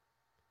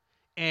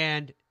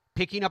and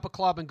picking up a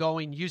club and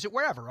going, use it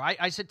wherever.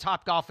 I said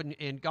Top Golf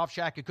and Golf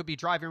Shack. It could be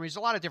driving range. There's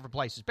a lot of different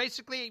places.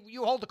 Basically,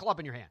 you hold the club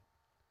in your hand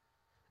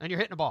and you're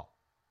hitting a ball.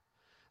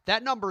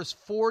 That number is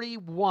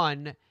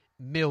 41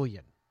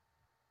 million.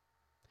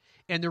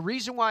 And the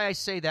reason why I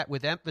say that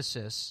with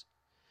emphasis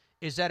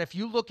is that if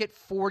you look at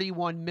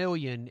 41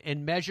 million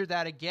and measure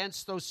that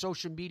against those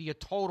social media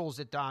totals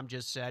that Dom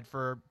just said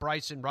for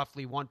Bryson,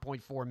 roughly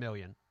 1.4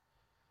 million,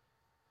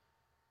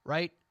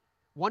 right?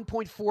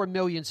 1.4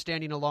 million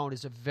standing alone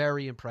is a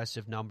very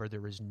impressive number.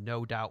 There is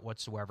no doubt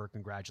whatsoever.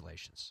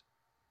 Congratulations.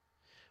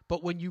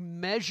 But when you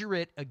measure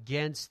it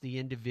against the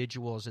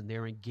individuals and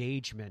their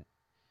engagement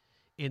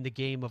in the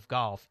game of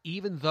golf,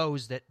 even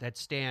those that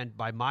stand,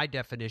 by my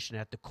definition,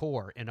 at the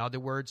core, in other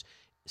words,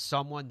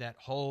 someone that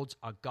holds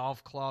a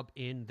golf club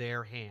in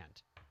their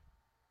hand,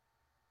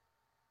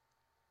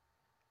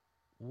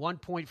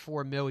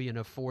 1.4 million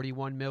of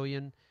 41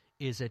 million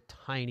is a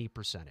tiny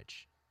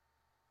percentage.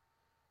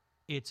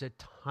 It's a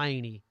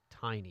tiny,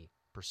 tiny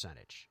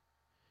percentage.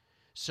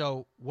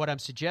 So what I'm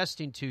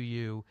suggesting to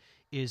you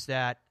is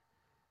that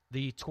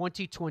the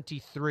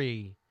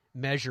 2023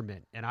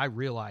 measurement, and I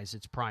realize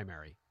it's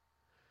primary,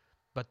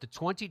 but the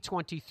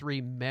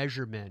 2023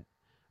 measurement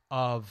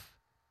of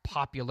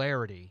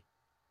popularity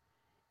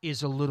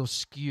is a little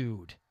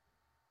skewed.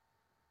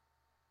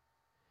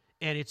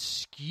 And it's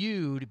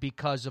skewed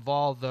because of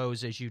all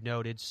those, as you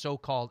noted,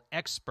 so-called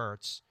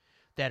experts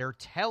that are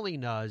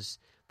telling us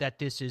that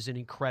this is an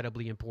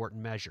incredibly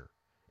important measure.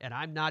 And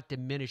I'm not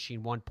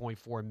diminishing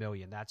 1.4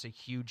 million. That's a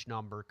huge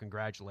number.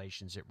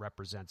 Congratulations. It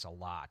represents a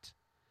lot.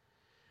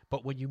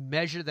 But when you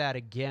measure that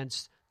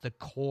against the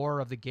core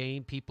of the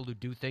game, people who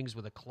do things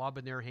with a club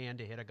in their hand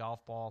to hit a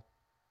golf ball,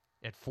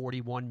 at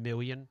 41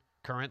 million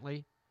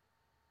currently,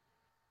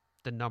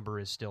 the number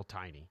is still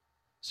tiny.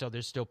 So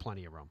there's still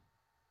plenty of room.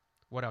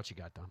 What else you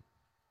got, Dom?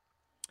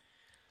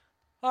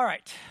 All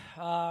right.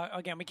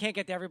 Again, we can't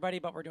get to everybody,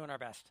 but we're doing our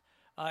best.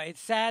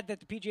 It's sad that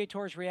the PGA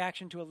Tour's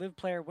reaction to a LIV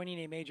player winning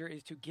a major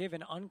is to give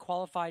an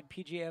unqualified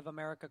PGA of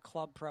America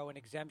Club Pro an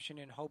exemption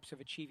in hopes of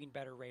achieving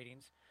better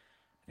ratings.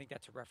 I think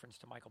that's a reference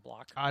to Michael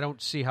Block. I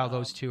don't see how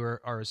those two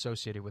are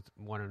associated with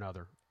one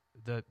another.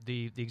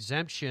 The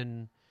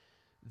exemption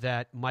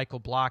that Michael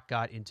Block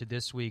got into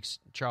this week's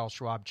Charles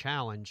Schwab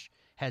Challenge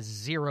has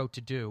zero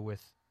to do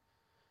with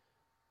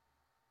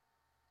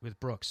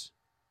Brooks.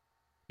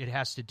 It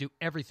has to do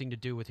everything to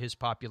do with his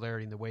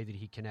popularity and the way that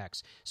he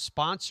connects.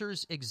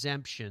 Sponsors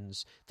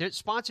exemptions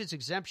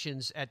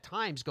at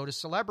times go to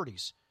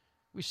celebrities.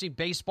 We've seen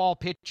baseball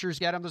pitchers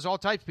get them. There's all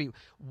types of people.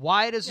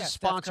 Why does a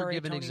sponsor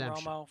give an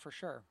exemption? Romo, for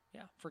sure.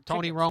 Yeah, for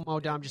Tony tickets.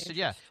 Romo, Dom just said,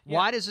 yeah.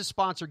 Why does a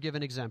sponsor give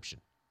an exemption?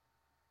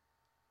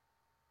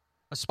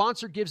 A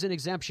sponsor gives an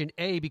exemption,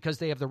 A, because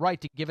they have the right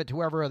to give it to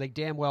whoever they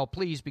damn well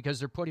please because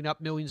they're putting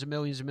up millions and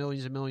millions and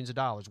millions and millions of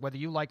dollars, whether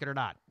you like it or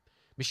not.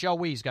 Michelle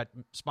Wee's got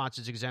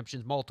sponsors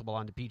exemptions, multiple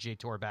on the PGA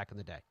Tour back in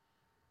the day.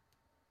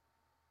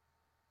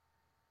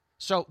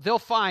 So they'll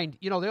find,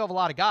 they'll have a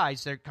lot of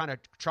guys that are kind of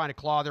trying to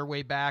claw their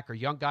way back, or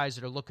young guys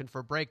that are looking for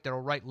a break that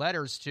will write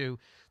letters to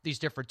these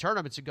different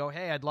tournaments and go,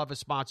 hey, I'd love a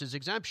sponsor's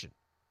exemption.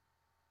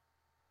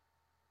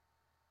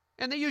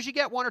 And they usually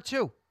get one or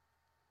two.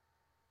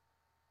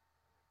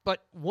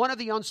 But one of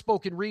the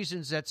unspoken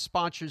reasons that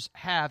sponsors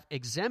have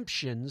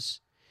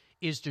exemptions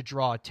is to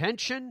draw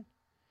attention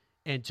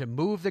and to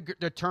move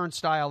the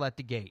turnstile at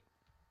the gate.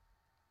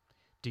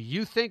 Do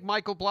you think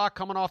Michael Block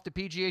coming off the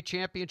PGA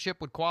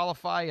Championship would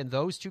qualify in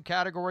those two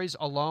categories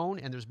alone,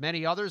 and there's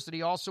many others that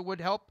he also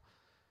would help?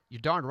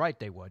 You're darn right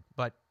they would.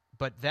 But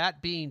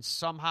that being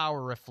somehow a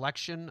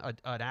reflection,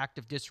 an act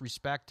of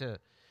disrespect to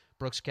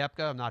Brooks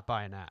Koepka, I'm not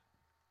buying that.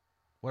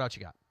 What else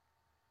you got?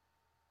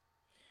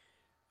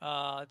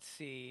 Let's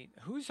see.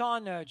 Who's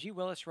on, G.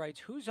 Willis writes,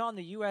 who's on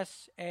the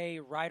USA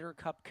Ryder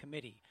Cup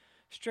committee?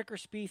 Stricker,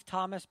 Spieth,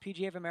 Thomas,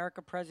 PGA of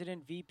America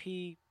president,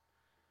 VP,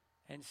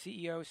 and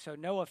CEO. So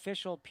no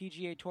official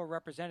PGA Tour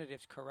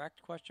representatives,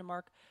 correct? Question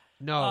mark.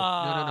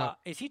 No.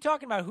 Is he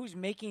talking about who's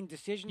making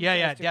decisions?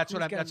 Yeah. That's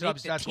why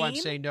I'm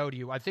team? saying no to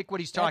you. I think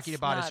what he's talking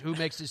about is who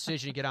makes the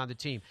decision to get on the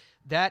team.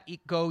 That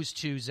goes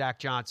to Zach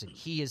Johnson.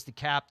 He is the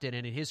captain,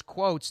 and in his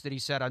quotes that he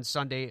said on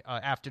Sunday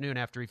afternoon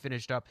after he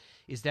finished up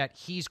is that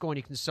he's going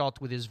to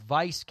consult with his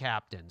vice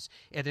captains.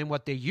 And then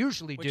what they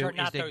usually do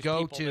is they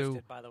go to,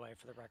 listed, by the way,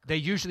 for the record. They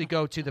usually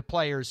go to the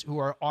players who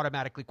are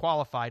automatically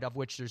qualified, of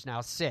which there's now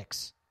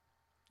 6.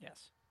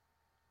 Yes.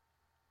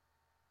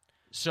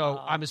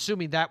 So I'm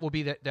assuming that will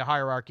be the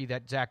hierarchy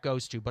that Zach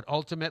goes to. But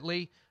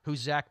ultimately, who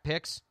Zach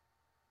picks,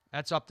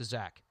 that's up to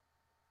Zach.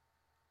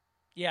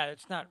 Yeah,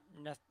 there's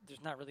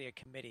not really a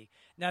committee.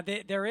 Now,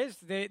 they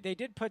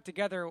did put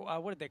together,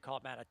 what did they call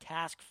it, Matt? A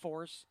task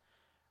force?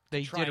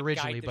 They did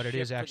originally, but it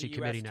is actually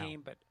committee now.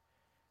 Team, but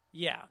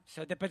yeah,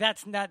 but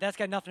that's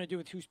got nothing to do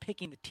with who's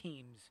picking the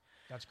teams.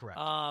 That's correct.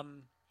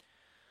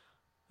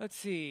 Let's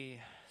see.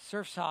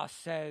 Surf Sauce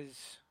says,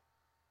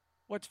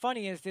 what's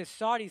funny is this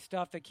Saudi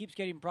stuff that keeps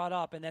getting brought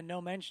up and then no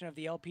mention of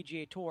the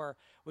LPGA Tour,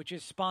 which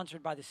is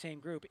sponsored by the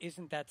same group.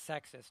 Isn't that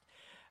sexist?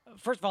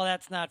 First of all,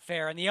 that's not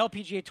fair. And the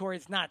LPGA Tour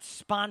is not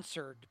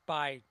sponsored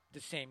by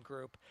the same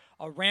group.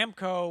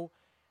 Aramco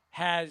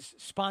has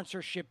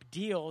sponsorship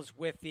deals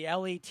with the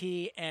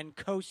LET and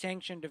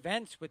co-sanctioned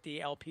events with the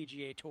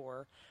LPGA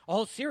Tour. A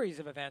whole series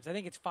of events. I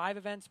think it's 5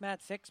 events,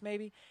 Matt, 6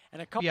 maybe,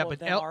 and a couple of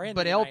them are in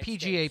the United LPGA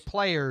States.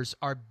 Players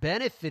are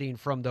benefiting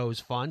from those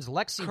funds.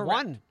 Lexi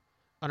won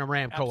an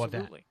Aramco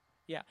event.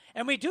 Yeah,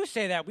 and we do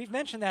say that. We've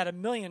mentioned that a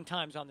million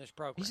times on this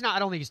program. He's not. I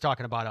don't think he's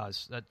talking about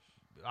us. That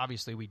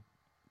obviously we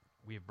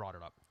have brought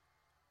it up.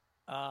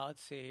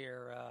 Let's see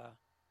here.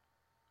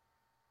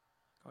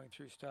 Going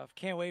through stuff.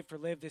 Can't wait for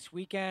Liv this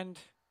weekend.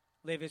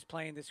 Liv is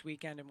playing this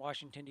weekend in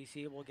Washington,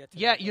 D.C. We'll get to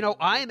that. Yeah,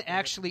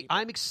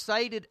 I'm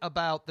excited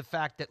about the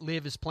fact that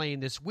Liv is playing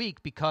this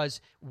week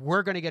because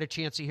we're going to get a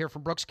chance to hear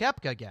from Brooks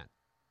Koepka again.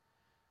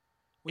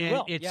 We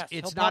will. Yes,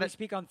 he'll probably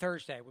speak on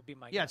Thursday. Would be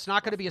my guess. It's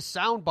not going to be a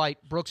soundbite,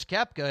 Brooks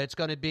Koepka. It's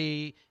going to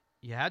be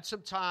you had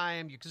some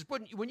time because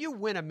when you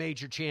win a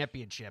major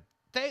championship,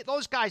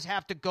 those guys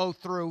have to go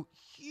through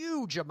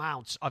huge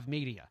amounts of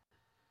media,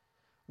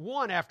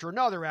 one after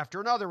another, after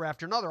another,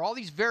 after another. All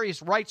these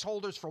various rights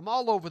holders from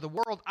all over the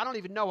world. I don't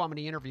even know how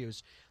many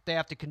interviews they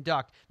have to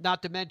conduct.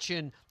 Not to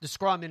mention the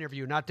scrum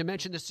interview. Not to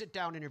mention the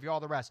sit-down interview.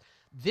 All the rest.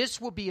 This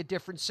will be a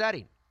different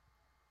setting,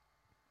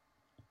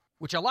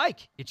 which I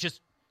like. It's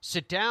just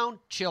sit down,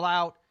 chill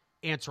out,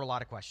 answer a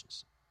lot of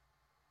questions.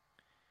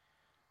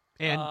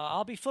 And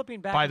I'll be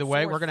flipping back. By the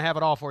way, we're going to have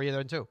it all for you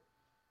then too.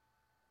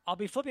 I'll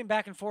be flipping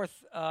back and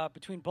forth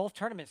between both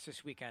tournaments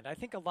this weekend. I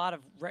think a lot of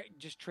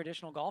just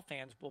traditional golf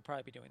fans will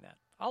probably be doing that.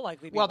 I'll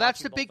likely be. Well,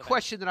 that's the big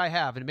question that I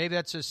have, and maybe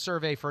that's a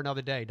survey for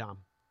another day, Dom.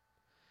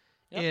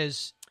 Yep.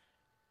 Is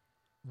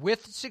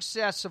with the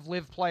success of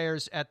Liv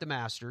players at the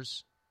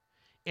Masters,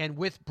 and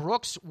with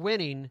Brooks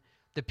winning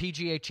the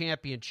PGA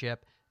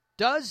Championship,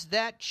 does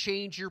that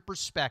change your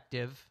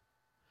perspective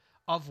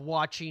of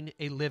watching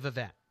a Liv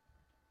event?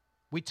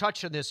 We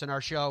touched on this in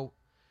our show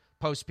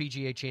post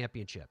PGA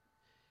Championship.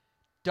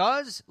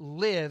 Does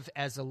Liv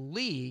as a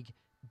league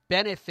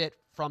benefit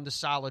from the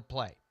solid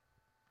play?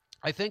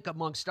 I think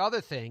amongst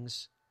other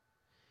things,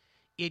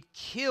 it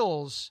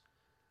kills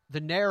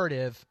the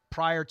narrative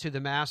prior to the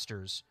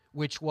Masters,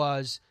 which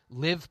was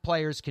Liv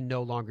players can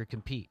no longer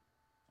compete.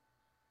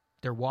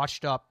 They're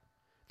washed up.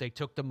 They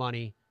took the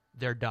money.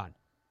 They're done.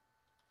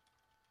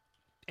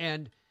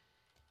 And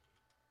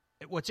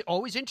what's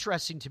always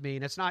interesting to me,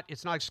 and it's not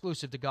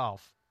exclusive to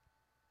golf.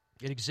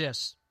 It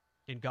exists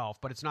in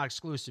golf, but it's not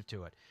exclusive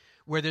to it.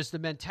 Where there's the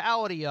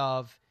mentality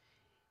of,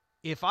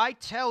 if I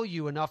tell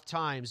you enough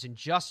times and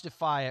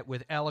justify it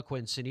with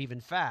eloquence and even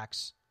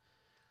facts,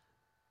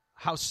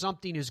 how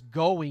something is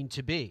going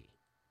to be.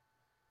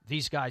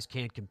 These guys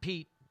can't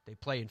compete. They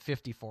play in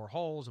 54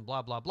 holes and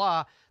blah, blah,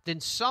 blah.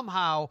 Then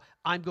somehow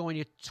I'm going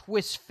to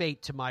twist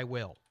fate to my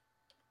will.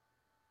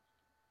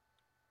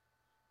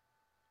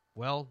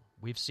 Well,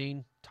 we've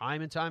seen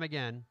time and time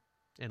again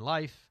in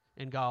life,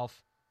 in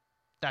golf,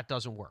 that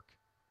doesn't work.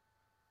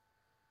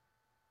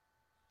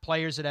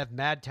 Players that have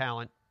mad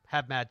talent.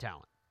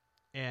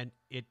 And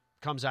it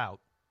comes out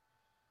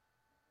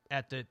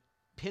at the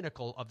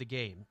pinnacle of the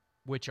game,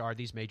 which are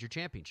these major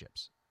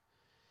championships.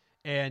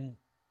 And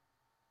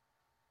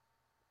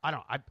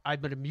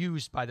I've been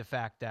amused by the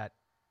fact that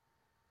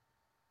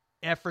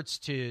efforts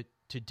to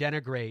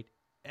denigrate,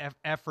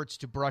 efforts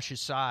to brush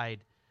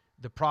aside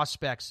the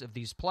prospects of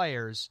these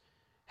players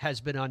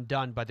has been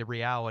undone by the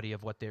reality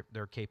of what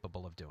they're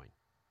capable of doing.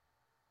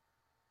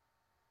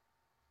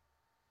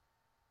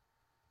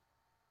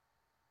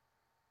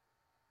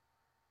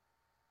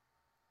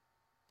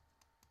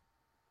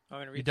 I'm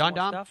going to read You done,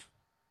 some more Dom? stuff.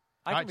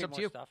 I All can right, read it's up to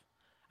more you. stuff.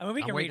 I mean,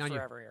 we I'm can read waiting on you.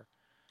 forever here.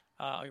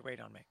 You wait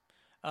on me.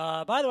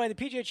 By the way, the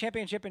PGA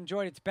Championship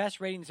enjoyed its best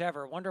ratings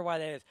ever. Wonder why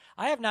that is.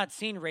 I have not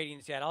seen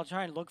ratings yet. I'll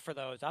try and look for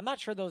those. I'm not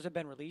sure those have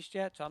been released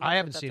yet, so I'm not I sure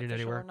haven't if that's seen it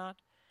official anywhere. or not.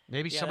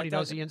 Maybe Yeah, somebody that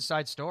knows doesn't- the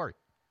inside story.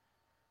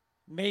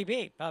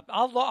 Maybe.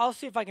 I'll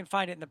see if I can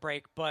find it in the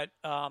break, but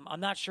I'm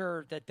not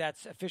sure that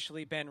that's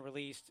officially been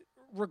released.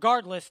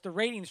 Regardless, the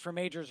ratings for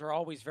majors are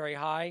always very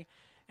high,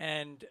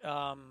 and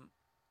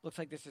looks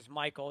like this is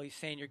Michael. He's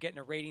saying you're getting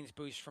a ratings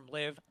boost from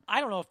Liv.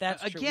 I don't know if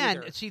that's true Again,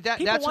 either. see,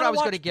 People that's what wanna I was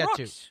going watch to get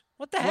Brooks. to.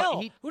 What the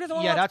hell? Who doesn't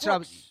want to watch that's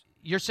Brooks?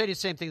 what you're saying the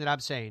same thing that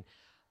I'm saying.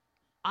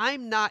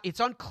 It's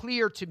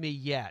unclear to me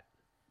yet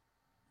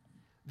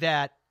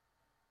that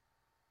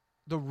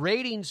the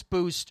ratings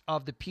boost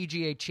of the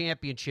PGA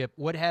Championship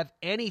would have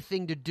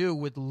anything to do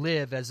with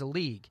Liv as a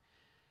league.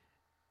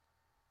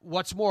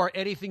 What's more,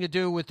 anything to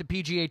do with the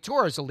PGA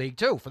Tour as a league,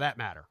 too, for that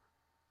matter.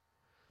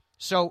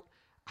 So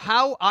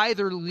how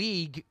either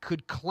league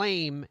could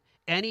claim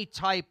any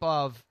type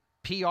of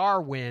PR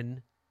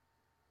win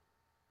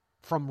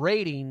from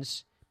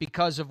ratings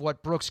because of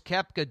what Brooks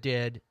Koepka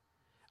did,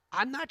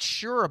 I'm not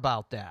sure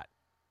about that.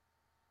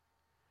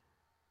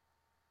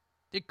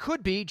 It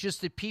could be just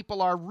that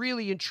people are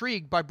really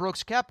intrigued by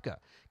Brooks Koepka.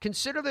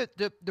 Consider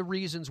the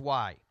reasons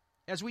why.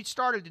 As we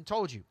started and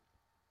told you,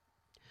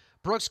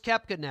 Brooks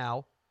Koepka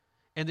now,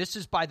 and this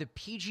is by the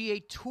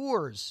PGA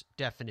Tour's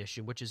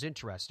definition, which is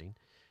interesting,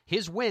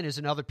 his win is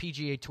another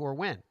PGA Tour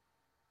win.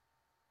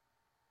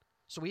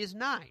 So he has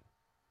 9.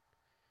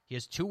 He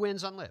has 2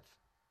 wins on Liv.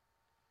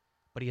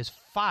 But he has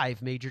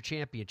 5 major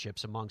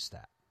championships amongst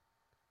that.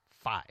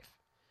 5.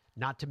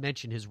 Not to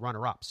mention his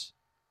runner-ups.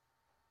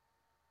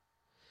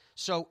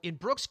 So in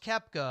Brooks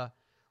Koepka,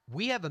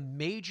 we have a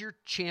major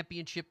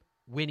championship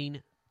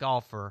winning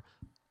golfer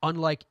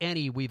unlike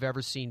any we've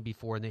ever seen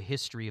before in the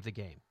history of the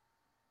game.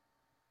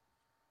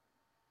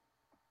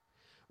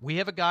 We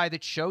have a guy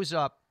that shows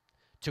up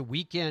to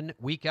week in,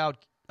 week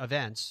out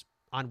events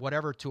on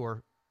whatever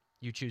tour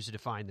you choose to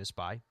define this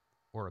by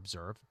or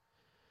observe,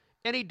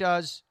 and he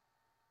does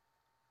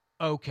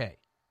okay.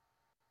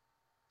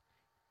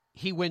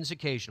 He wins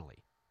occasionally.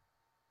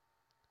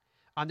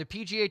 On the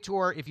PGA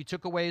Tour, if you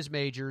took away his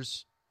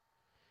majors,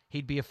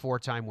 he'd be a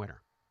 4-time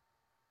winner.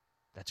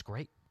 That's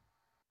great.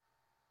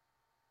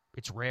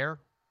 It's rare.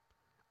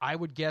 I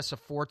would guess a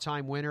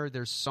 4-time winner,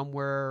 there's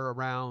somewhere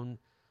around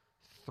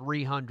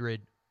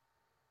 300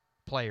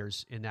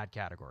 players in that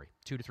category,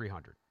 200 to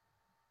 300,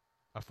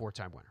 a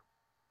 4-time winner.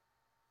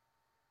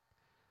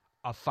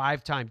 A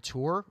 5-time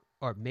tour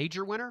or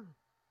major winner,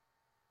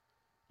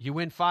 you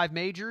win 5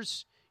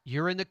 majors,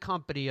 you're in the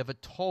company of a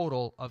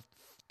total of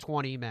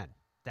 20 men.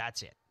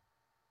 That's it.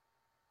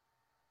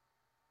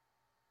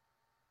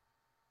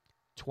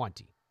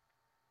 20.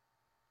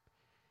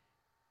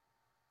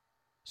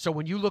 So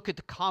when you look at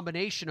the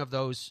combination of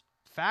those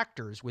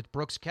factors with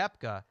Brooks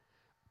Koepka,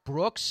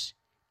 Brooks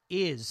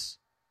is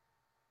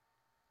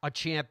a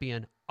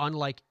champion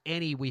unlike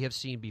any we have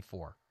seen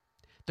before.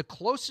 The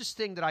closest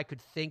thing that I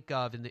could think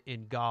of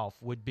in golf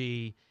would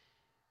be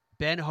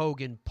Ben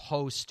Hogan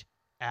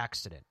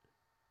post-accident,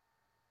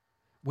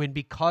 when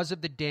because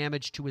of the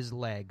damage to his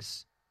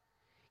legs,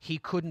 he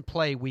couldn't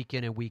play week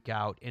in and week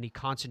out, and he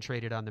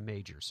concentrated on the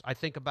majors. I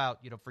think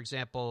about, for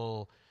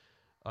example,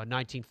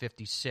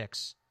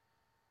 1956,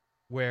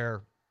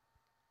 where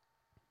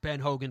Ben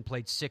Hogan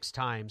played 6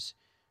 times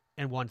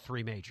and won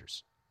 3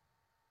 majors.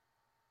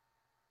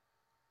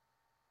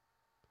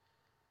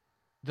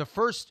 The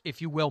first,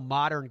 if you will,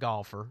 modern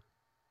golfer,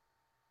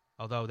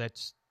 although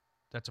that's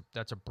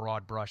a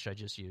broad brush I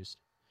just used,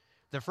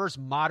 the first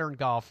modern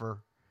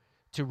golfer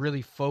to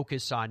really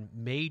focus on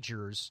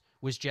majors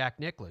was Jack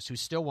Nicklaus, who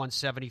still won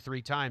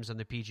 73 times on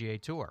the PGA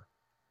Tour.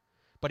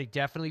 But he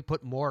definitely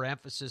put more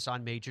emphasis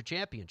on major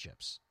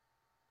championships.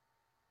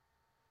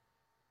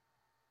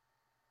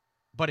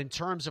 But in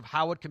terms of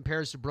how it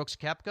compares to Brooks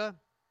Koepka,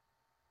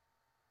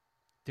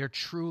 there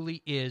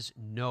truly is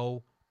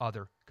no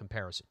other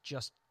comparison.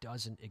 Just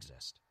doesn't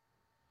exist.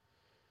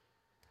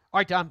 All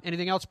right, Tom,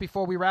 anything else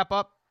before we wrap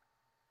up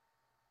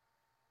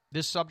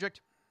this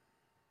subject?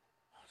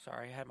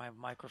 Sorry, I had my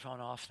microphone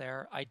off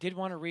there. I did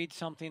want to read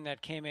something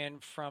that came in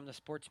from the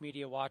Sports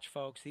Media Watch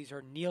folks. These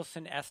are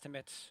Nielsen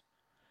estimates.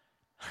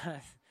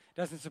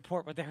 Doesn't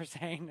support what they're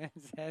saying.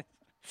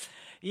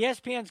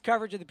 ESPN's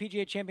coverage of the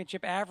PGA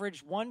Championship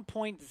averaged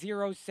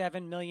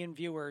 1.07 million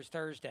viewers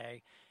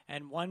Thursday,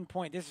 and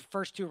this is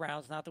first 2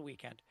 rounds, not the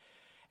weekend,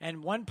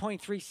 and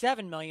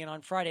 1.37 million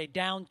on Friday,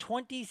 down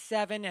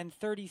 27 and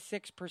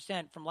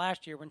 36% from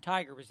last year when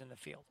Tiger was in the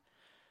field.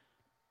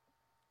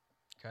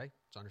 Okay,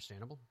 it's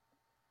understandable.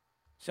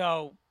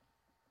 So,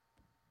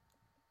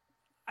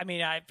 I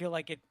mean, I feel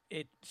like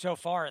it so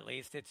far at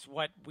least, it's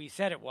what we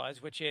said it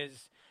was, which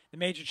is the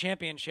major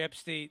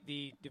championships, the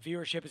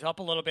viewership is up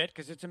a little bit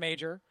because it's a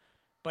major,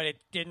 but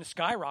it didn't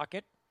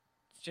skyrocket.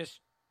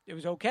 It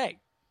was okay.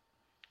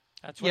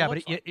 That's what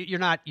but like. you're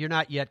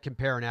not yet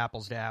comparing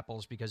apples to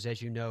apples because,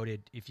 as you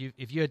noted, if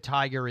you had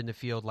Tiger in the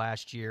field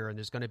last year, and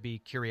there's going to be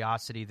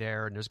curiosity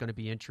there, and there's going to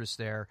be interest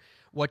there,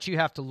 what you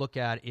have to look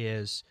at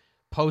is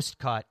post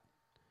cut.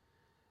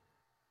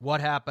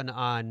 What happened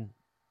on,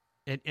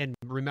 and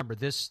remember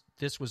this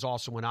was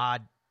also an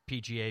odd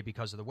PGA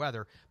because of the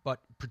weather, but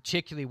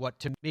particularly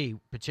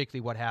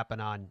what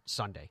happened on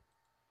Sunday.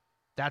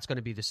 That's going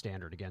to be the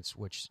standard against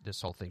which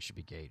this whole thing should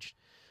be gauged.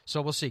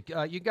 So we'll see.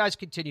 You guys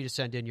continue to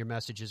send in your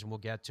messages, and we'll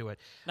get to it.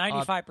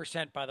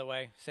 95%, by the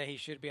way, say he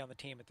should be on the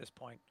team at this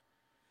point.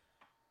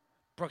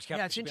 Brooks Koepka.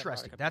 Yeah, it's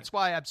interesting. That's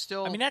why I'm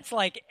still... I mean, that's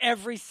like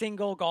every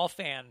single golf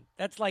fan.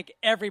 That's like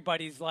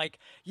everybody's like,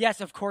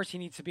 yes, of course he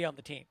needs to be on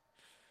the team.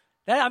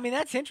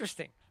 That's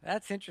interesting.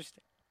 That's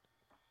interesting.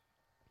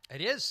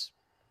 It is.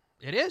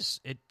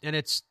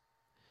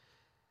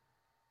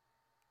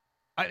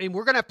 I mean,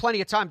 we're going to have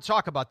plenty of time to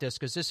talk about this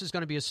because this is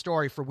going to be a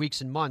story for weeks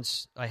and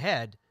months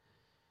ahead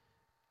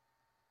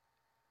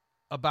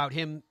about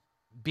him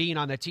being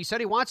on that team. He said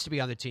he wants to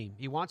be on the team.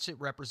 He wants to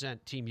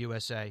represent Team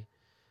USA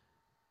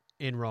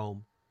in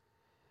Rome.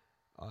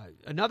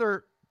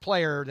 Another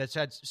player that's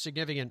had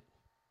significant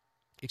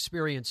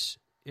experience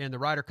in the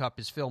Ryder Cup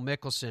is Phil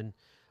Mickelson.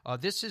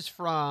 This is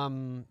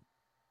from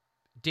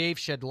Dave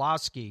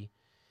Shedlowski,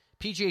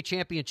 PGA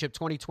Championship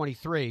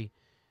 2023.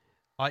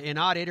 In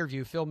odd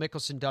interview, Phil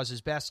Mickelson does his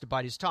best to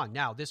bite his tongue.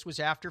 Now, this was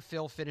after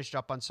Phil finished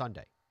up on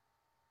Sunday.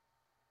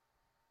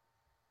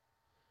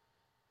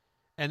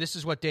 And this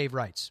is what Dave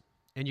writes.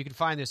 And you can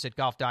find this at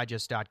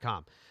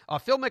golfdigest.com.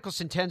 Phil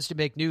Mickelson tends to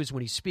make news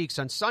when he speaks.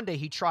 On Sunday,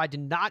 he tried to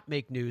not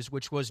make news,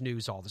 which was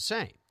news all the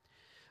same.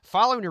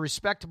 Following a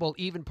respectable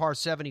even par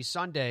 70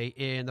 Sunday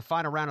in the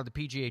final round of the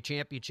PGA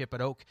Championship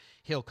at Oak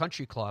Hill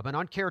Country Club, an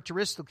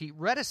uncharacteristically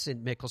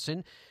reticent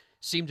Mickelson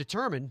seemed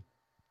determined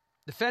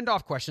to fend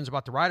off questions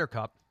about the Ryder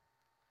Cup,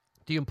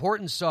 the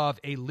importance of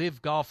a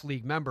Live Golf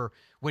League member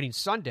winning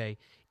Sunday,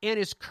 and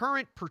his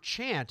current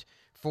penchant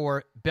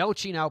for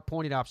belching out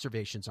pointed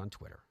observations on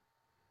Twitter.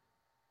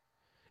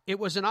 It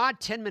was an odd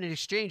 10-minute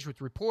exchange with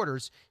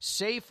reporters,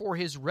 save for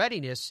his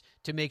readiness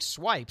to make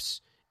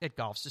swipes at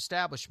golf's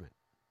establishment.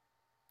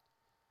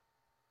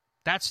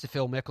 That's the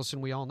Phil Mickelson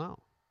we all know.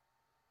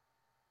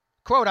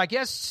 Quote, I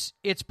guess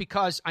it's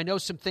because I know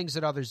some things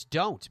that others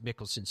don't,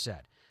 Mickelson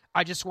said.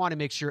 I just want to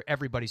make sure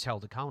everybody's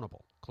held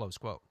accountable, close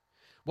quote.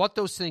 What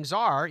those things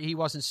are, he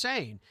wasn't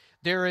saying.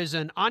 There is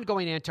an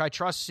ongoing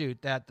antitrust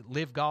suit that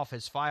Live Golf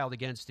has filed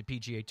against the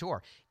PGA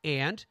Tour,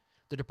 and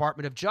the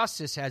Department of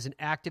Justice has an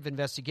active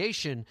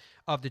investigation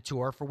of the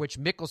tour for which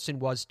Mickelson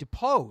was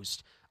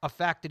deposed, a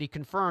fact that he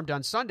confirmed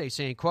on Sunday,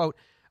 saying, quote,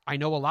 I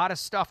know a lot of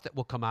stuff that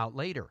will come out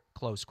later,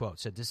 close quote,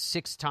 said the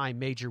six-time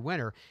major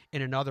winner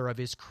in another of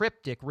his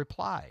cryptic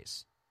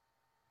replies.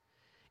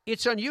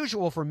 It's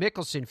unusual for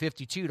Mickelson,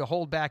 52, to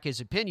hold back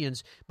his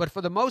opinions, but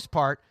for the most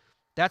part,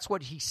 that's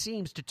what he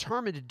seems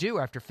determined to do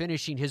after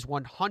finishing his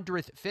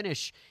 100th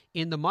finish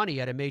in the money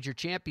at a major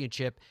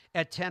championship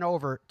at 10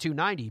 over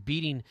 290,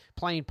 beating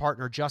playing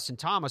partner Justin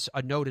Thomas,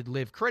 a noted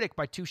Live critic,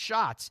 by 2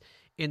 shots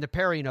in the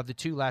pairing of the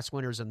 2 last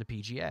winners on the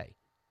PGA.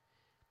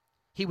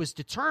 He was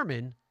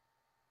determined,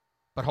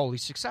 but wholly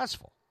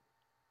successful.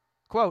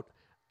 Quote,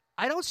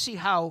 I don't see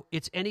how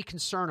it's any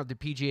concern of the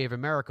PGA of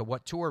America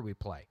what tour we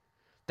play.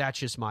 That's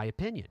just my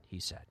opinion, he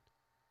said.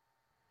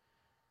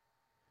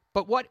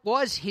 But what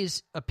was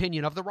his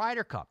opinion of the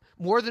Ryder Cup?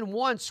 More than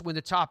once when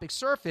the topic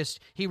surfaced,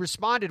 he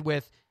responded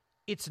with,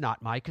 it's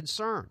not my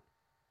concern.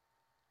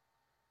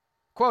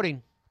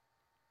 Quoting,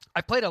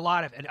 I've had a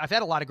lot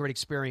of great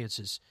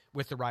experiences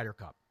with the Ryder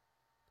Cup.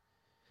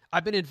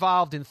 I've been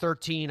involved in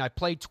 13. I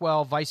played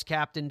 12,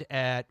 vice-captained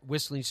at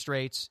Whistling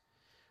Straits.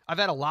 I've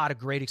had a lot of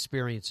great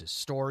experiences,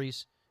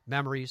 stories,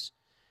 memories.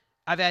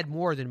 I've had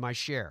more than my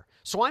share.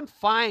 So I'm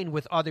fine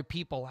with other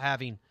people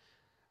having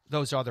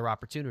those other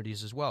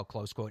opportunities as well,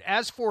 close quote.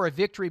 As for a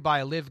victory by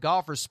a Live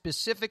golfer,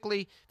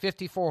 specifically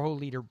 54-hole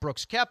leader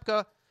Brooks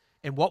Koepka,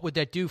 and what would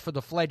that do for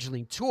the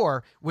fledgling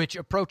tour, which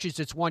approaches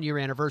its 1-year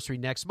anniversary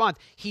next month,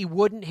 he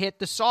wouldn't hit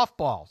the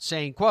softball,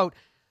 saying, quote,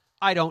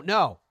 I don't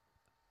know.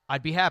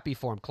 I'd be happy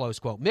for him, close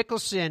quote.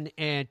 Mickelson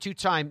and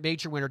 2-time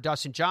major winner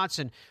Dustin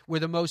Johnson were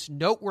the most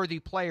noteworthy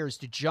players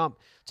to jump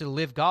to the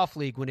Live Golf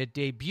League when it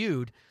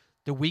debuted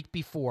the week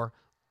before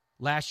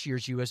last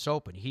year's U.S.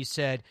 Open. He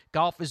said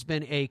golf has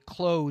been a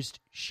closed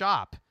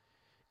shop,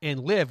 and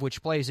Live,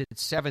 which plays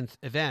its 7th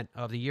event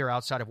of the year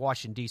outside of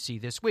Washington, D.C.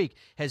 this week,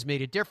 has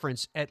made a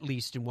difference, at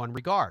least in one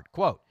regard.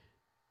 Quote,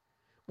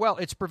 well,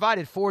 it's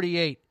provided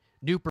 48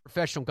 new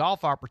professional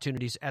golf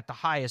opportunities at the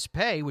highest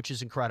pay, which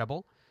is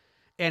incredible,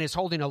 and is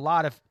holding a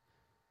lot of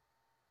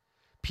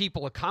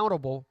people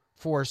accountable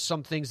for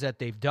some things that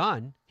they've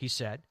done, he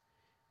said.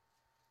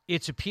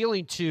 It's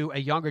appealing to a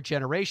younger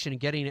generation and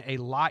getting a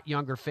lot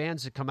younger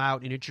fans to come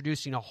out and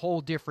introducing a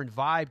whole different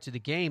vibe to the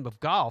game of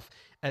golf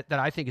that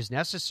I think is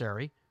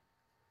necessary.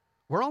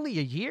 We're only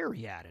a year,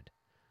 he added.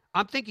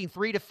 I'm thinking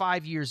 3 to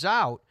 5 years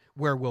out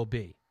where we'll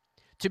be.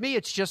 To me,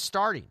 it's just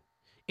starting.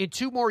 In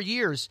 2 more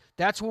years,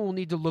 that's when we'll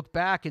need to look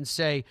back and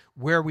say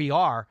where we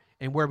are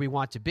and where we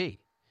want to be.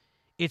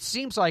 It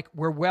seems like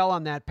we're well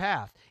on that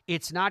path.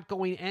 It's not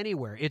going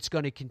anywhere. It's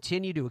going to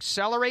continue to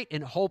accelerate,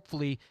 and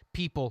hopefully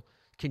people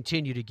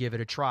continue to give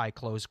it a try,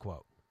 close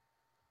quote.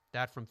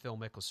 That from Phil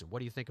Mickelson. What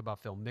do you think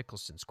about Phil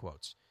Mickelson's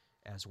quotes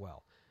as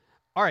well?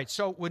 All right,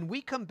 so when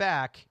we come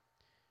back,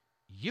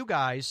 you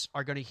guys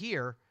are going to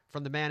hear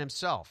from the man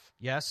himself.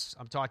 Yes,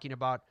 I'm talking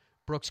about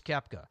Brooks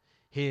Koepka.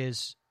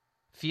 His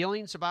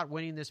feelings about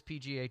winning this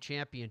PGA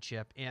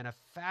Championship, and a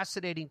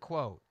fascinating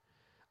quote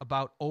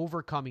about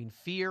overcoming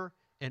fear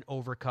and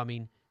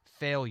overcoming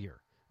failure.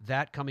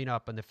 That coming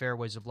up on the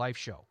Fairways of Life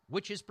show,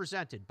 which is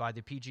presented by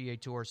the PGA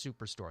Tour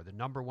Superstore, the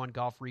 #1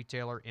 golf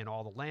retailer in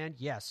all the land.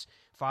 Yes,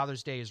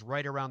 Father's Day is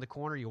right around the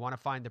corner. You want to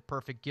find the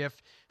perfect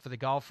gift for the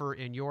golfer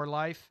in your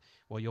life?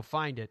 Well, you'll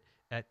find it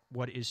at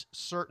what is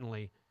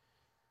certainly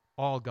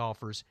all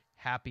golfers'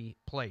 happy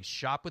place.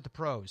 Shop with the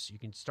pros. You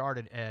can start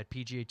it at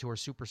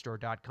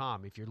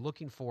PGATourSuperstore.com. If you're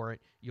looking for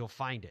it, you'll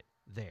find it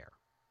there.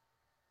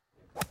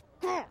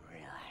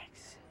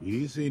 Relax.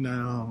 Easy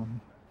now.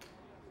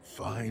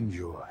 Find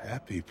your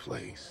happy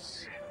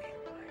place.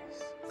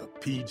 The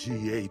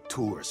PGA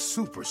Tour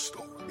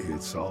Superstore.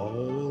 It's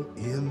all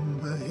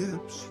in the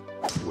hips,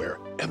 where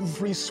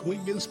every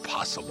swing is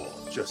possible.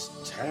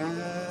 Just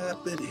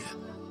tap it in.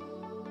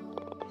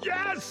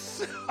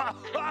 Yes!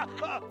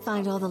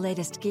 Find all the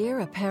latest gear,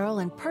 apparel,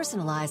 and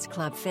personalized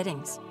club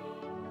fittings.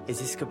 Is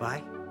this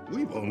goodbye?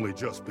 We've only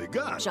just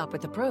begun. Shop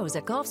with the pros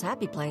at golf's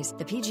happy place,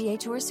 the PGA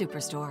Tour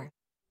Superstore.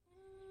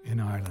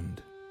 In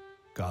Ireland,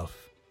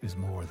 golf is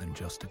more than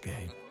just a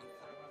game.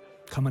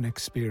 Come and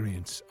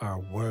experience our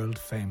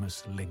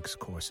world-famous links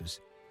courses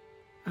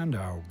and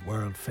our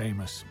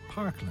world-famous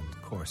Parkland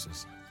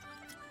courses,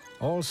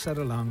 all set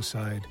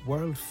alongside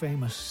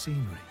world-famous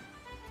scenery.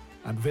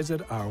 And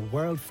visit our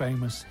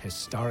world-famous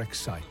historic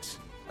sites.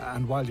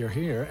 And while you're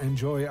here,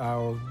 enjoy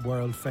our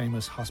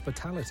world-famous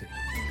hospitality.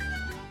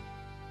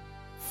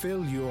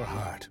 Fill your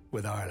heart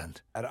with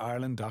Ireland at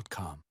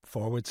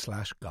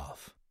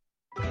ireland.com/golf.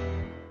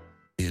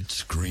 It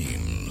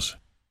screams.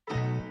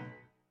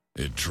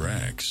 It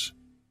tracks.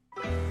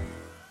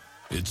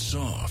 It's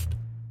soft.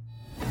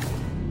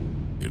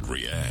 It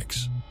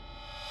reacts.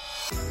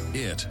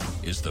 It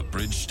is the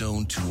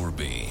Bridgestone Tour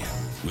B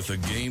with a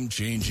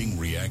game-changing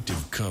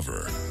reactive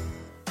cover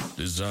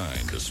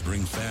designed to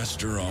spring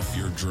faster off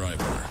your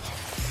driver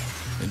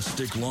and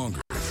stick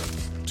longer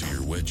to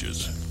your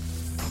wedges.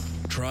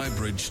 Try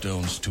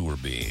Bridgestone's Tour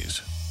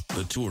Bs,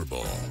 the Tour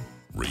Ball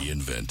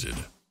reinvented.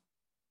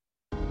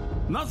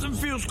 Nothing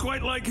feels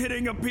quite like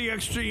hitting a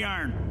PXG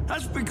iron.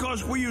 That's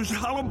because we use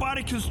hollow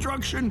body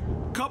construction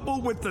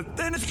coupled with the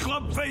thinnest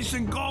club face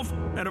in golf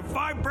and a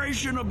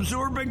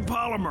vibration-absorbing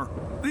polymer.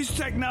 These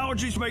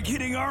technologies make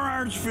hitting our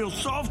irons feel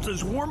soft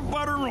as warm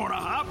butter on a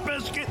hot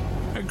biscuit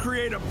and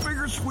create a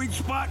bigger sweet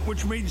spot,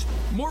 which means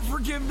more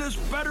forgiveness,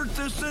 better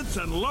distance,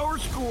 and lower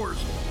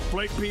scores.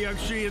 Play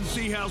PXG and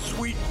see how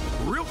sweet,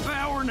 real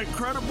power, and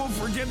incredible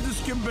forgiveness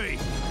can be.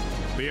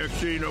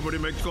 PXG, nobody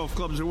makes golf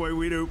clubs the way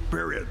we do,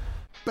 period.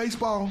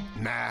 Baseball?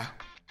 Nah.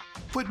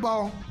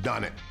 Football?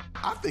 Done it.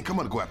 I think I'm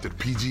going to go after the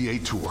PGA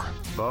Tour.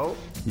 Bo,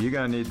 you're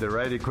going to need the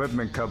right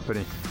equipment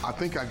company. I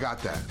think I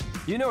got that.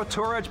 You know,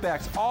 Tour Edge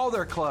backs all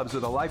their clubs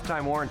with a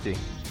lifetime warranty.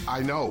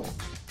 I know.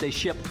 They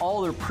ship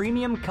all their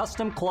premium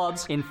custom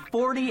clubs in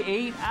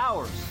 48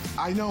 hours.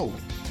 I know.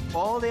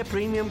 All their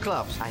premium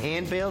clubs are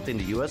hand-built in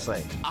the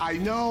USA. I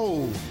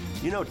know.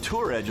 You know,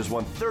 Tour Edge has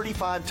won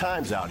 35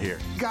 times out here.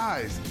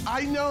 Guys,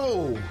 I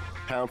know.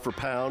 Pound for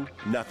pound,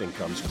 nothing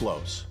comes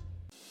close.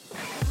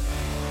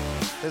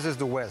 This is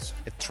the Wiz.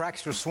 It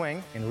tracks your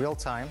swing in real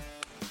time.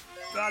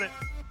 Got it.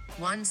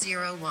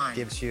 101.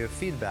 Gives you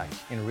feedback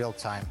in real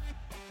time.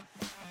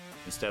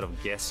 Instead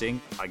of guessing,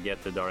 I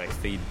get the direct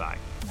feedback.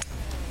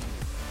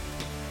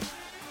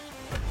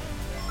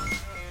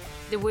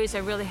 The Wiz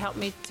really helped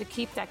me to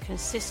keep that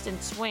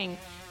consistent swing.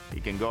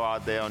 You can go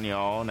out there on your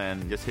own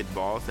and just hit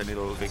balls and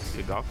it'll fix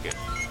your golf game.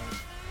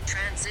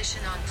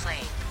 Transition on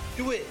plane.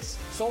 The Wiz,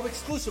 sold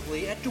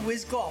exclusively at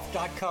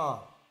thewizgolf.com.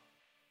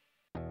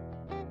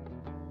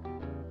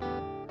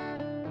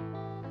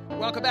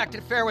 Welcome back to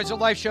the Fairways of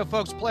Life show,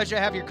 folks. Pleasure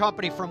to have your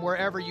company from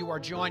wherever you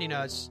are joining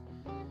us.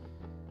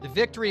 The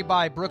victory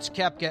by Brooks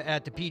Koepka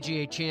at the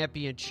PGA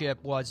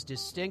Championship was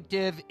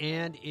distinctive,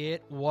 and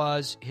it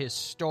was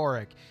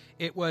historic.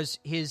 It was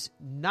his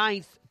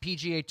 9th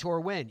PGA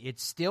Tour win.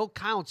 It still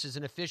counts as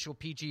an official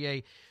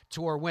PGA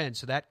Tour win,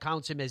 so that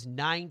counts him as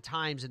 9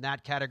 times in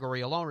that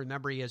category alone.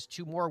 Remember, he has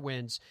 2 more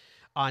wins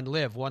on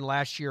LIV, one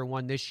last year,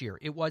 one this year.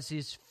 It was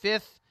his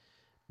 5th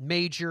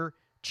major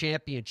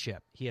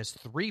championship. He has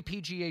 3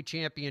 PGA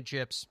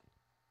championships.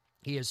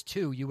 He has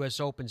 2 U.S.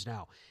 Opens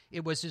now.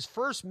 It was his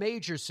first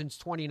major since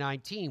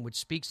 2019, which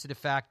speaks to the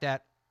fact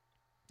that,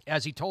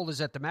 as he told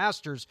us at the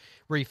Masters,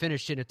 where he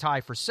finished in a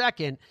tie for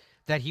second,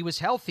 that he was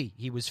healthy.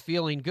 He was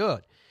feeling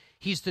good.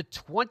 He's the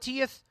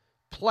 20th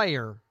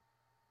player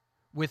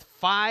with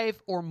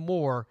 5 or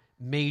more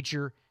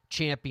major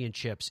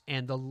championships,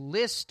 and the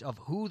list of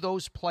who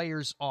those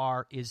players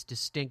are is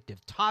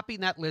distinctive.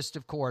 Topping that list,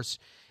 of course,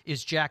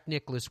 is Jack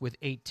Nicklaus with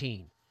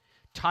 18.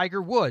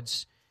 Tiger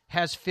Woods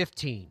has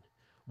 15.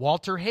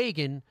 Walter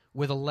Hagen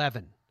with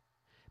 11.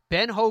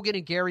 Ben Hogan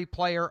and Gary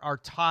Player are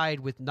tied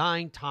with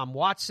 9. Tom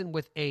Watson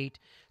with 8.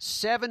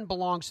 7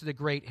 belongs to the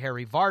great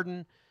Harry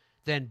Vardon.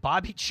 Then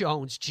Bobby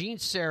Jones, Gene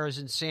Saras,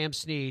 and Sam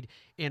Snead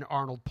and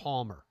Arnold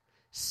Palmer.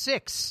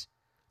 6,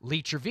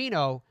 Lee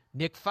Trevino,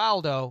 Nick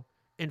Faldo,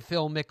 and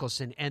Phil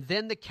Mickelson. And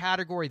then the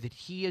category that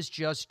he has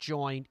just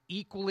joined,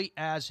 equally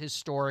as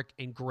historic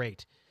and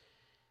great.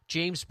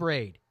 James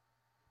Braid,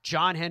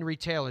 John Henry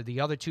Taylor,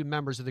 the other 2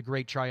 members of the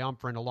great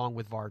triumvirate, along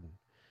with Vardon.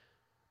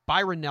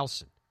 Byron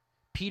Nelson,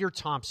 Peter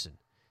Thompson,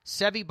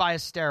 Seve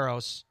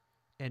Ballesteros,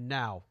 and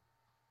now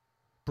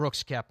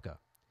Brooks Koepka.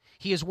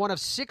 He is one of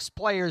 6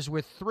 players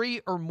with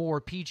 3 or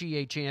more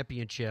PGA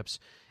championships,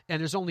 and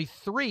there's only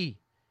 3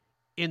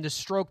 in the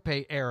stroke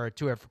pay era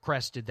to have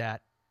crested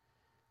that.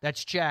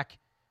 That's Jack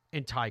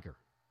and Tiger.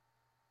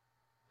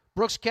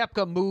 Brooks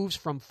Koepka moves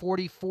from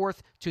 44th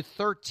to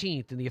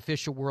 13th in the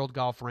official World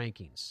Golf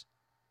Rankings.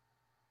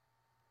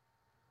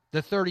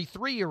 The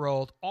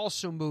 33-year-old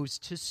also moves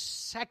to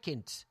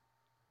 2nd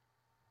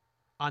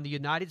on the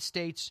United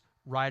States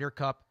Ryder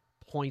Cup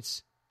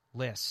points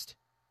list.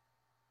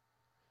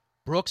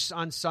 Brooks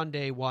on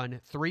Sunday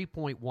won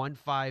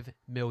 $3.15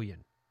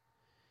 million.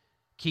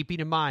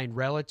 Keeping in mind,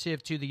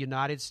 relative to the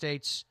United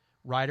States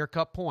Ryder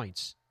Cup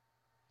points,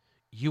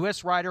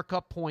 U.S. Ryder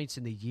Cup points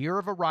in the year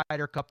of a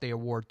Ryder Cup, they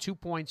award 2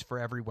 points for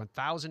every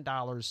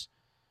 $1,000.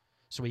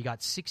 So he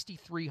got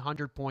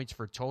 6,300 points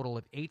for a total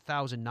of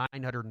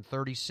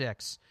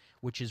 8,936,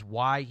 which is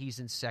why he's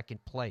in 2nd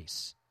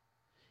place.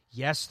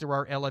 Yes, there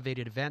are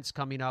elevated events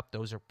coming up.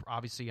 Those are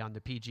obviously on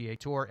the PGA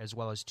Tour, as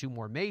well as 2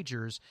 more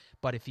majors.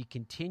 But if he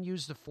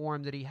continues the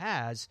form that he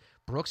has,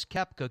 Brooks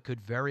Koepka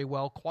could very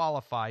well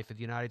qualify for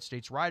the United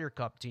States Ryder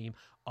Cup team,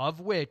 of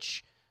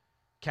which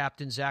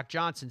Captain Zach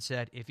Johnson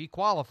said if he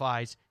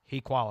qualifies,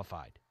 he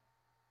qualified.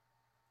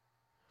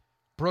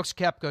 Brooks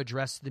Koepka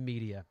addressed the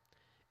media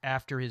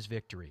after his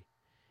victory.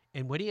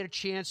 And when he had a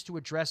chance to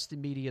address the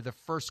media, the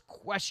first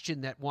question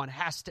that one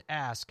has to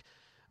ask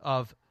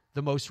of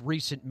the most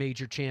recent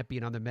major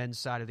champion on the men's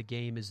side of the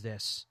game is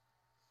this: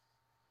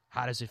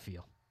 how does it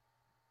feel?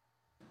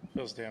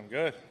 Feels damn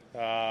good.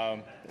 Yeah,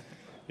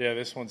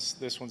 this one's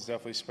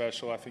definitely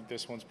special. I think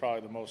this one's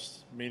probably the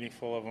most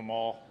meaningful of them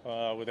all,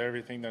 with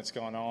everything that's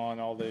gone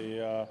on, all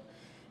the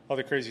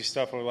crazy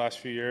stuff over the last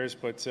few years.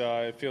 But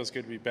it feels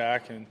good to be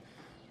back and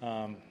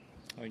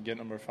get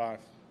number 5.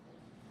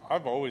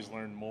 I've always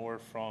learned more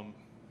from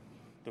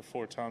the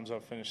 4 times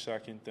I've finished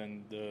 2nd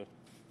than the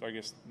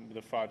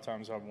 5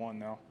 times I've won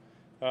now.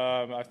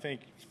 I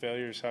think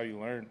failure is how you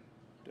learn.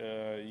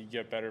 You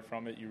get better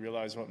from it. You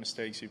realize what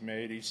mistakes you've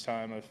made. Each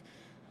time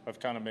I've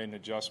kind of made an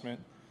adjustment.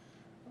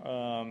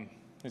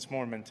 It's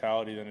more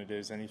mentality than it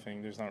is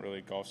anything. There's not really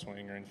a golf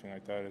swing or anything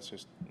like that. It's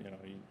just, you're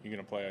going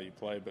to play how you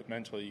play. But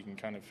mentally, you can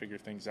kind of figure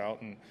things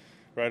out. And,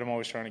 I'm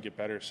always trying to get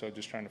better. So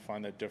just trying to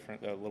find that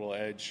little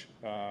edge,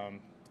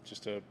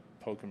 just to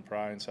poke and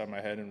pry inside my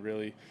head. And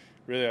really,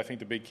 I think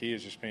the big key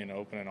is just being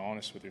open and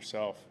honest with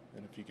yourself.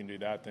 And if you can do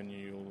that, then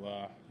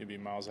you'll be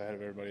miles ahead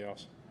of everybody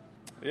else.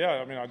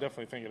 Yeah, I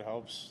definitely think it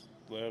helps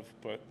live.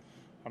 But,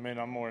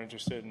 I'm more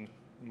interested in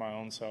my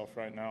own self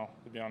right now,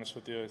 to be honest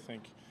with you. I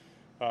think,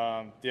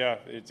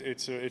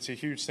 it's a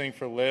huge thing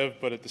for live.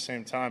 But at the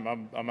same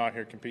time, I'm out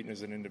here competing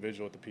as an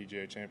individual at the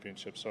PGA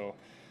Championship. So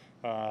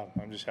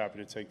I'm just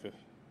happy to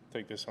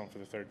take this home for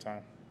the 3rd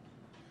time.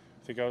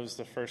 I think I was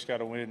the first guy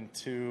to win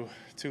two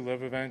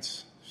live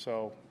events.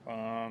 So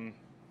to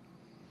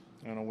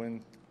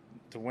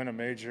win a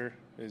major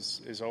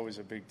is always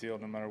a big deal,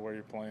 no matter where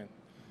you're playing.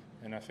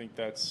 And I think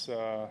that's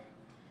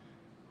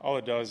all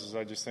it does is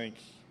I just think,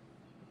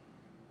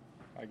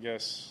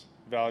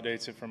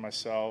 validates it for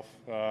myself.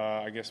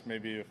 I guess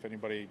maybe if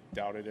anybody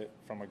doubted it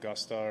from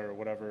Augusta or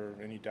whatever,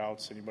 any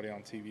doubts anybody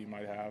on TV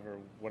might have or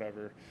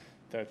whatever,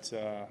 that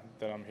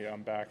I'm here,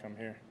 I'm back, I'm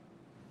here.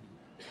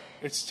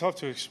 It's tough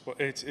to explain.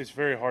 It's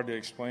very hard to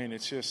explain.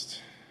 It's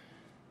just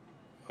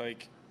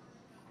like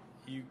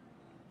you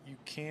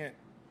can't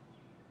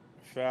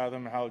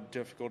fathom how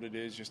difficult it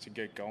is just to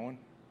get going.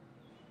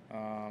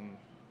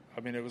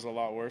 It was a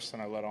lot worse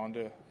than I let on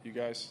to you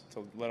guys,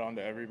 to let on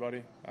to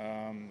everybody.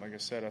 Like I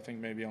said, I think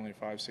maybe only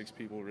 5-6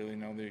 people really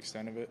know the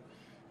extent of it.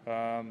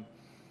 And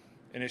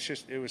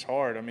it was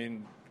hard.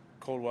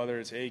 Cold weather,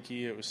 it's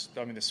achy.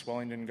 The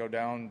swelling didn't go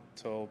down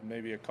till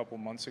maybe a couple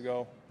months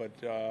ago. But,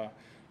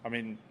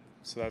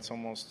 so that's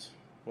almost,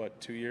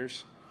 2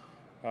 years?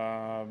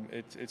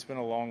 It's been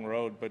a long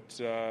road, but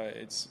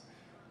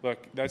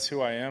look, that's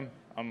who I am.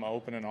 I'm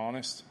open and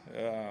honest.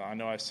 I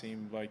know I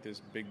seem like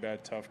this big,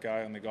 bad, tough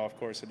guy on the golf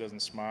course that doesn't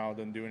smile,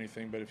 doesn't do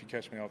anything. But if you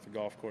catch me off the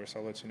golf course,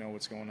 I'll let you know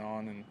what's going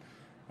on. And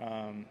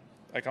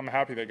I'm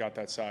happy they got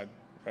that side,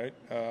 right?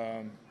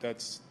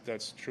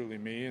 That's truly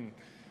me. And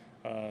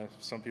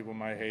some people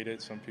might hate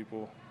it, some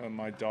people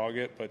might dog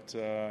it. But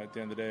at the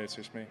end of the day, it's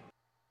just me.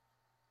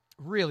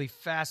 Really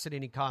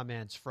fascinating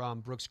comments from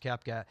Brooks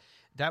Koepka.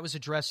 That was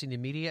addressing the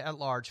media at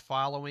large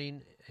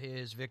following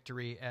his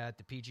victory at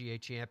the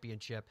PGA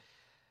Championship.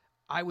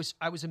 I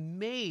was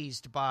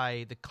amazed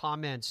by the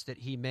comments that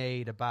he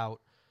made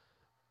about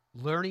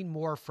learning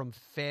more from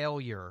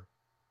failure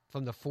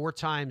from the 4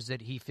 times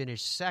that he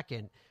finished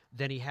second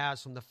than he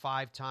has from the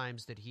 5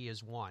 times that he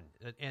has won.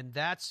 And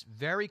that's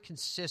very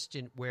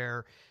consistent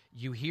where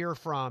you hear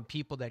from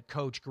people that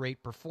coach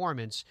great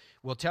performance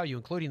will tell you,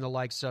 including the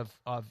likes of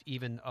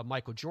even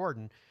Michael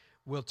Jordan,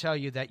 will tell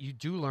you that you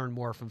do learn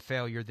more from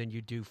failure than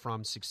you do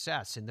from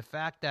success. And the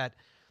fact that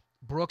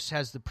Brooks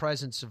has the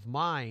presence of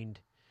mind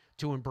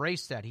to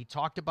embrace that. He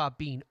talked about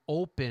being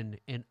open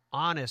and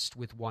honest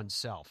with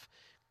oneself.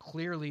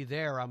 Clearly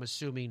there, I'm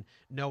assuming,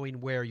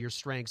 knowing where your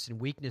strengths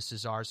and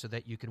weaknesses are so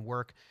that you can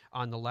work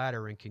on the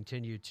latter and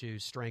continue to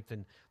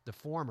strengthen the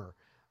former.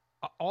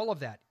 All of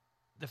that.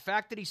 The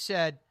fact that he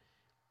said,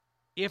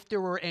 if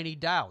there were any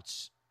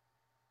doubts,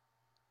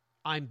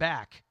 I'm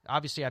back.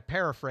 Obviously, I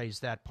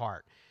paraphrased that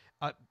part.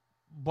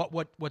 But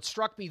what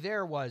struck me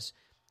there was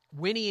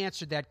when he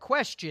answered that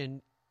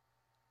question,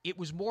 it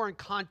was more in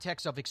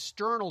context of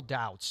external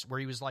doubts where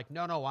he was like,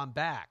 no, I'm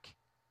back.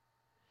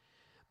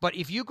 But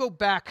if you go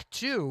back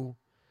to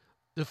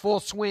the Full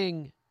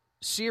Swing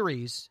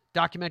series,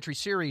 documentary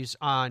series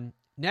on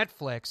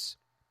Netflix,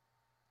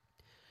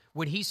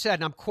 when he said,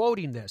 and I'm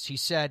quoting this, he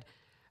said,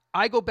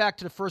 I go back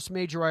to the first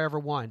major I ever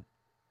won.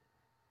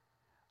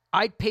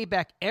 I'd pay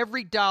back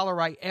every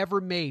dollar I ever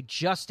made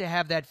just to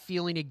have that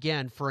feeling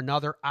again for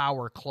another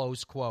hour,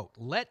 close quote.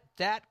 Let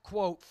that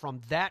quote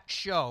from that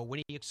show,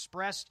 when he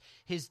expressed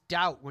his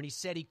doubt, when he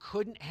said he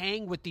couldn't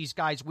hang with these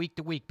guys week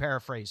to week,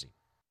 paraphrasing.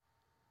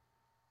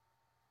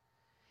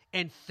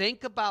 And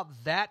think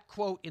about that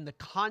quote in the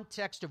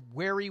context of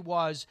where he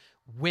was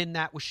when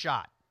that was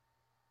shot.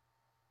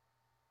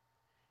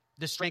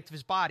 The strength of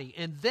his body.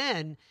 And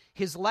then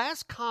his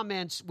last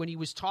comments when he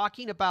was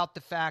talking about the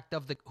fact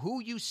of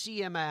who you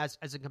see him as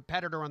a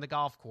competitor on the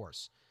golf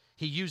course.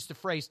 He used the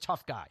phrase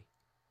tough guy.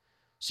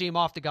 See him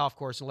off the golf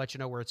course and let you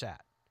know where it's at.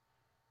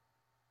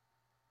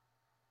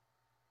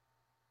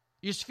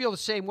 You used to feel the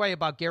same way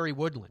about Gary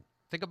Woodland.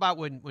 Think about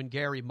when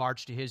Gary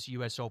marched to his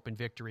U.S. Open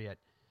victory at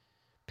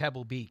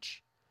Pebble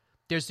Beach.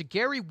 There's the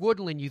Gary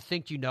Woodland you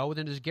think you know, and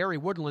then there's Gary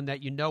Woodland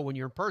that you know when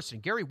you're in person.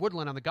 Gary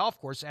Woodland on the golf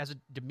course has a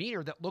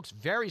demeanor that looks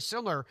very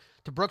similar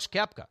to Brooks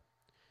Koepka.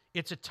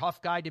 It's a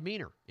tough guy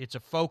demeanor. It's a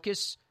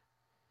focus.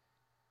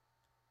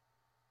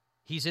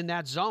 He's in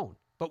that zone.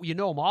 But you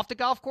know him off the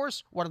golf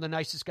course, one of the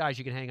nicest guys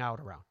you can hang out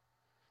around.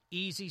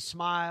 Easy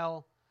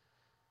smile.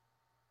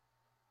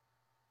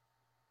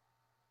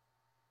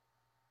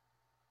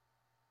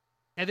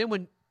 And then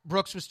when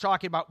Brooks was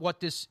talking about what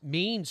this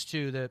means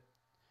to the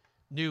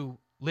new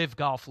Live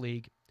Golf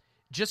League,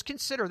 just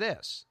consider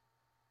this.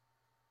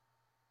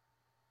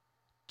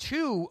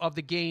 2 of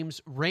the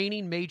game's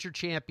reigning major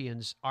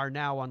champions are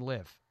now on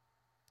Live.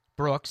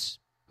 Brooks,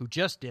 who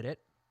just did it,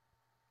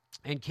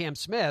 and Cam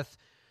Smith,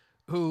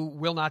 who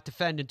will not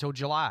defend until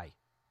July.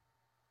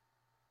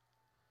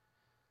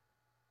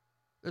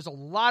 There's a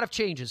lot of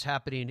changes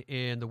happening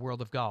in the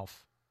world of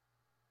golf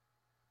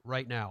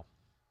right now.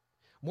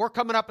 More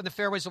coming up in the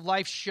Fairways of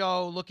Life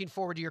show. Looking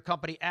forward to your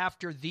company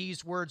after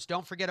these words.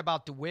 Don't forget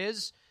about The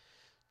Wiz.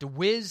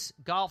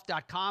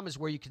 TheWizGolf.com is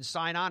where you can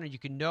sign on and you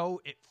can know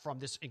it from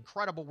this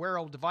incredible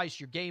wearable device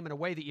your game in a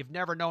way that you've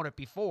never known it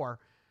before.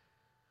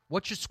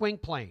 What's your swing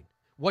plane?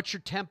 What's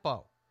your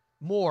tempo?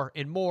 More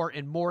and more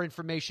and more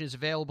information is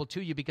available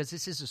to you because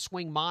this is a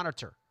swing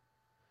monitor.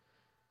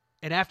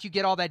 And after you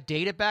get all that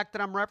data back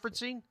that I'm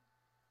referencing,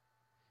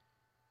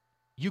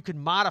 you can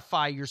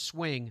modify your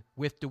swing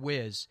with The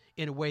Wiz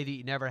in a way that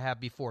you never have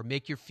before.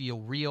 Make you feel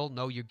real,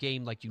 know your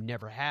game like you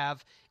never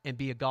have, and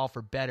be a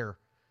golfer better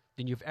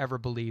than you've ever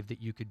believed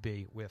that you could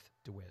be with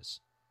The Wiz.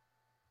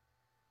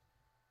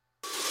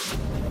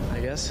 I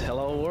guess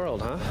hello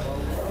world, huh?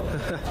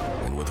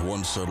 And with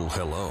one subtle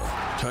hello,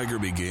 Tiger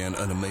began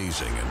an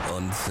amazing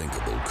and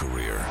unthinkable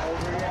career.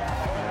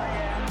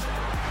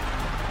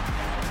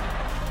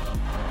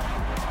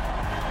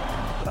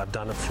 I've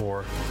done it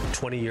for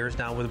 20 years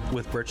now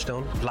with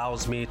Bridgestone. It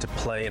allows me to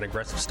play an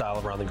aggressive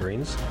style around the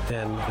greens,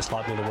 and it's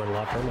allowed me to win a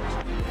lot of tournaments.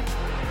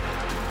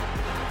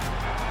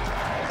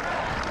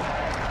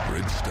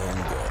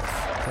 Bridgestone Golf,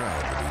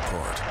 proud to be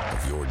part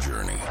of your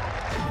journey.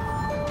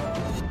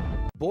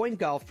 Boyne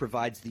Golf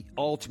provides the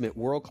ultimate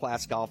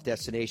world-class golf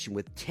destination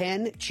with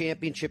 10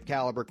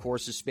 championship-caliber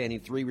courses spanning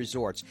 3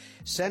 resorts.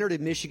 Centered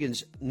in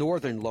Michigan's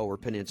northern Lower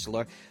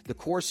Peninsula, the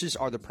courses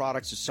are the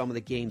products of some of the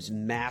game's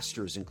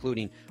masters,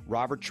 including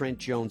Robert Trent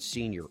Jones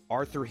Sr.,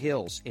 Arthur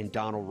Hills, and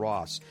Donald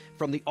Ross.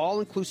 From the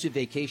all-inclusive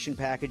vacation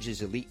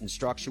packages, elite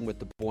instruction with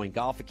the Boyne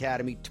Golf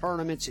Academy,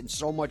 tournaments, and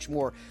so much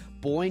more,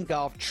 Boyne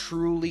Golf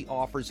truly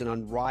offers an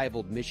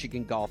unrivaled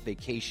Michigan golf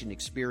vacation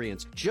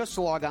experience. Just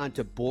log on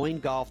to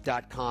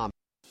BoyneGolf.com.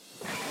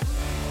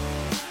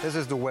 This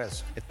is The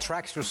Wiz. It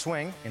tracks your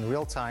swing in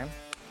real time.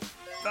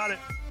 Got it.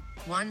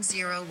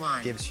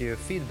 101. Gives you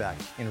feedback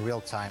in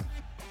real time.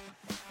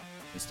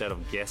 Instead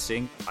of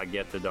guessing, I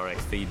get the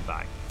direct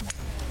feedback.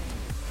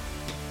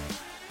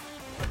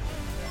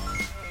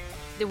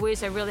 The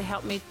Wiz really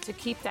helped me to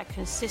keep that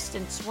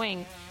consistent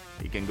swing.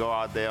 You can go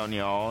out there on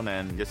your own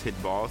and just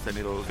hit balls, and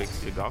it'll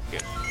fix your golf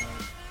game.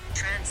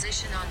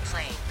 Transition on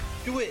plane.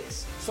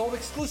 Dewiz, sold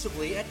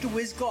exclusively at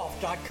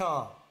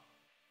DewizGolf.com.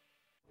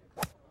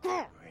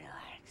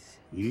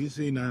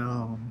 Easy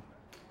now.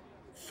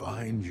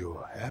 Find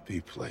your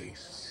happy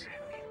place.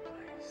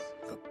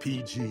 The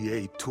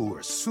PGA Tour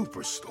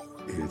Superstore.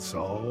 It's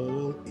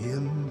all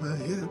in the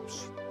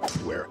hips,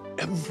 where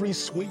every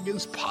swing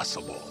is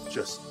possible.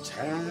 Just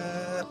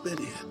tap it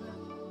in.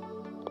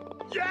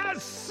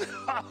 Yes!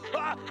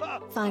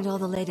 Find all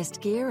the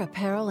latest gear,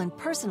 apparel, and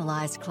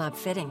personalized club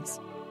fittings.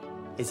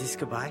 Is this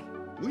goodbye?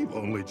 We've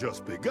only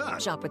just begun.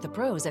 Shop with the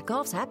pros at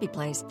Golf's Happy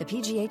Place, the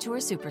PGA Tour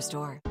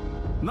Superstore.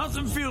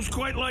 Nothing feels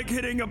quite like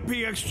hitting a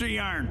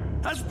PXG iron.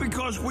 That's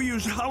because we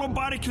use hollow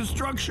body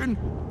construction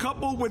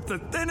coupled with the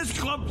thinnest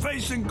club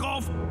face in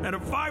golf and a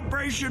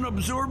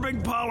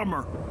vibration-absorbing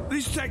polymer.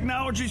 These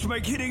technologies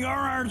make hitting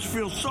our irons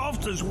feel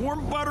soft as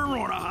warm butter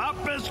on a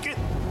hot biscuit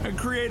and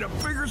create a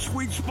bigger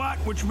sweet spot,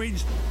 which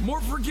means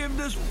more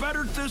forgiveness,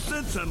 better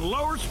distance, and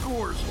lower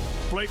scores.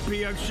 Play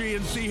PXG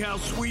and see how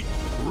sweet,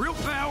 real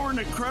power, and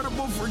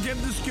incredible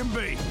forgiveness can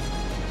be.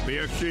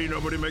 PXG,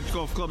 nobody makes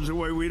golf clubs the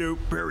way we do,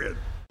 period.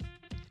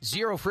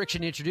 Zero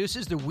Friction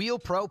introduces the Wheel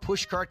Pro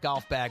Pushcart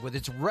Golf Bag with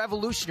its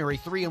revolutionary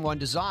 3-in-1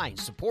 design,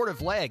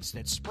 supportive legs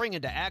that spring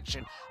into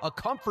action, a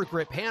comfort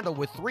grip handle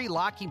with 3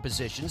 locking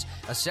positions,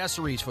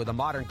 accessories for the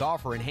modern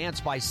golfer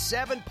enhanced by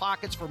 7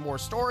 pockets for more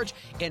storage,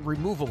 and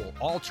removable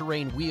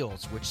all-terrain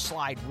wheels which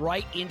slide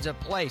right into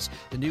place.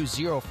 The new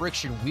Zero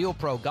Friction Wheel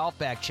Pro Golf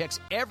Bag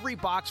checks every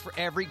box for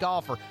every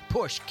golfer.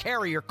 Push,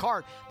 carry, or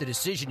cart. The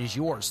decision is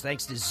yours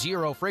thanks to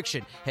Zero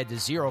Friction. Head to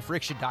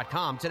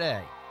zerofriction.com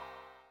today.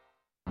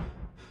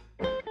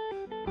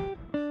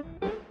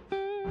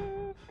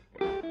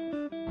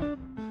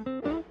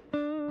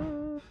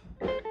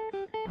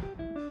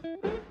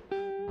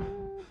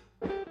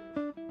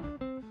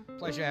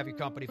 Pleasure to have your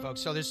company, folks.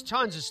 So there's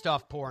tons of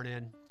stuff pouring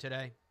in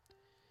today.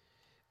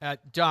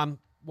 Dom,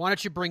 why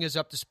don't you bring us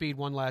up to speed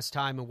one last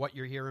time and what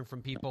you're hearing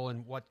from people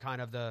and what kind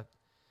of the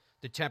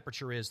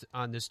temperature is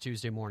on this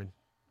Tuesday morning?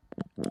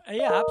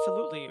 Yeah,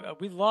 absolutely.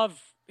 We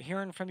love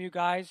hearing from you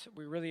guys.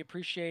 We really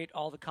appreciate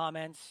all the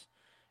comments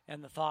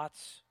and the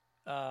thoughts.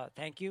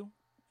 Thank you.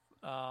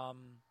 The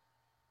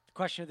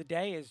question of the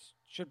day is,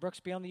 should Brooks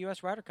be on the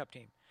U.S. Ryder Cup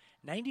team?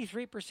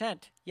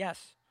 93%,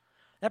 yes.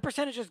 That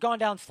percentage has gone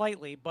down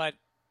slightly, but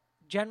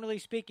generally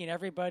speaking,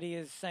 everybody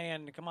is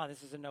saying, come on,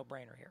 this is a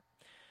no-brainer here.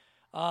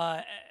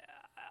 I'll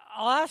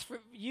ask for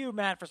you,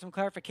 Matt, for some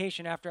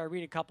clarification after I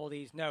read a couple of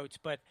these notes,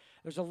 but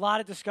there's a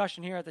lot of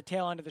discussion here at the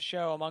tail end of the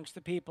show amongst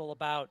the people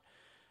about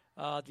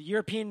the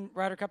European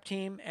Ryder Cup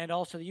team and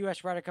also the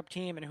U.S. Ryder Cup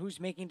team and who's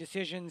making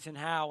decisions and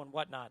how and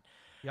whatnot.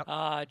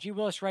 Yep. G.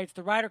 Willis writes,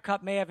 the Ryder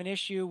Cup may have an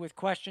issue with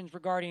questions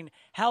regarding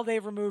how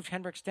they've removed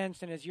Henrik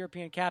Stenson as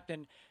European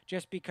captain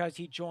just because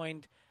he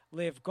joined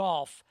Live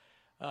Golf.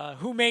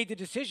 Who made the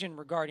decision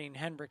regarding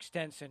Henrik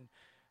Stenson?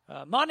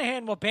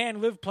 Monahan will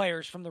ban Live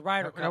players from the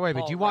Ryder Cup. No, wait,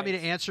 but do you want me to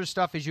answer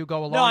stuff as you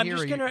go along? No, I'm here,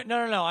 just gonna.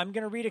 No. I'm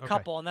gonna read a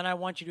couple, and then I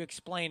want you to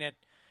explain it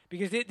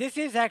because this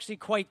is actually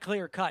quite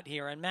clear cut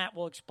here, and Matt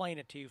will explain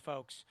it to you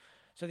folks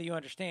so that you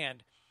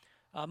understand.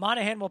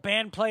 Monahan will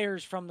ban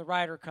players from the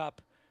Ryder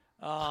Cup.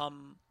 Matt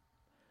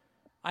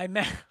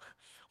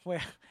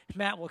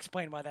will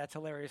explain why that's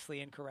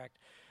hilariously incorrect.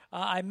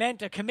 I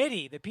meant a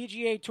committee, the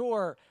PGA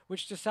Tour,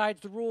 which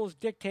decides the rules,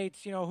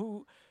 dictates,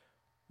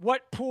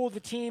 what pool the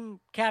team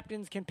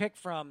captains can pick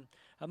from.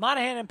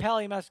 Monahan and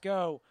Pelly must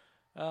go.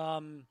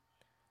 The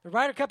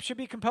Ryder Cup should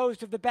be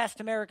composed of the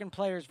best American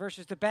players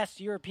versus the best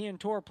European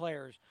Tour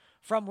players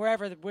from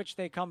wherever which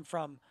they come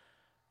from.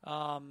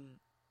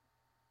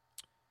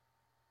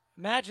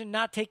 Imagine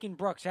not taking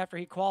Brooks after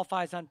he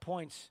qualifies on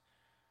points.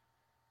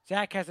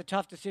 Zach has a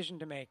tough decision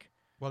to make.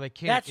 Well, they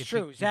can't. That's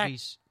true. Zach.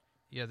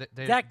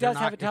 Zach does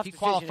have a tough decision. If he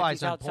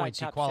qualifies on points,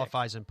 he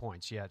qualifies in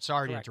points. Yeah,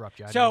 sorry to interrupt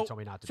you. I know you told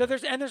me not to.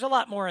 There's a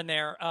lot more in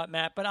there,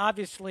 Matt. But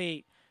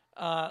obviously,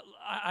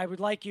 I would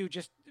like you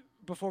just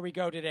before we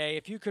go today,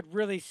 if you could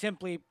really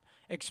simply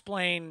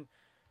explain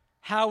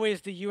how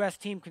is the U.S.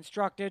 team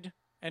constructed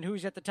and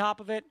who's at the top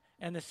of it,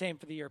 and the same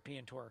for the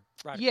European Tour.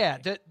 Yeah,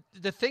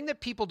 the thing that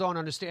people don't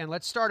understand.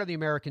 Let's start on the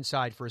American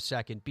side for a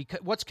second,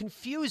 because what's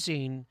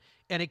confusing,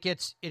 and it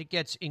gets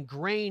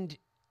ingrained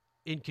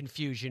in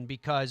confusion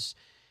because.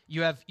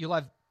 You'll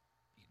have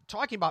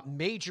talking about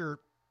major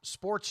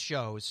sports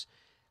shows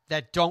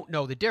that don't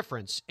know the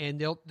difference, and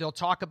they'll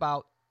talk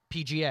about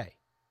PGA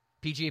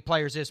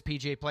players this,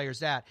 PGA players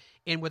that,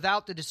 and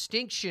without the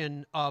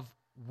distinction of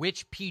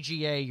which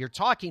PGA you're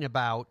talking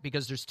about,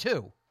 because there's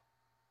two,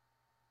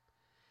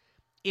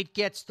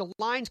 the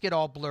lines get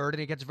all blurred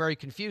and it gets very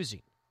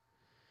confusing.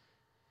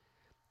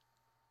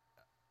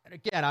 And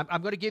again,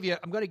 I'm going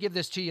to give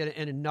this to you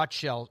in a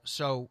nutshell.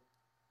 So.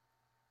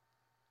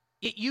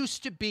 It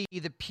used to be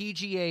the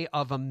PGA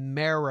of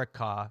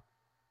America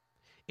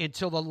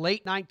until the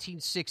late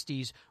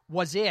 1960s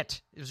was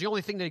it. It was the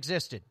only thing that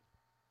existed.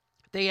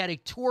 They had a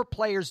tour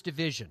players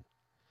division.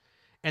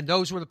 And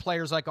those were the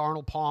players like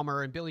Arnold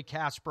Palmer and Billy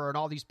Casper and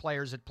all these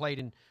players that played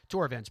in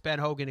tour events, Ben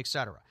Hogan,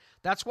 etc.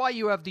 That's why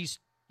you have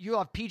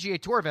PGA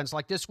Tour events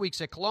like this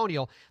week's at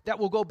Colonial that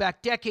will go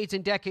back decades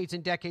and decades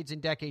and decades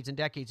and decades and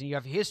decades. And you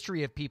have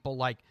history of people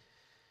like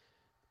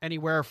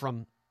anywhere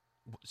from,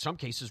 some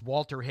cases,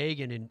 Walter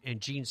Hagen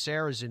and Gene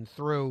Sarazen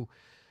through,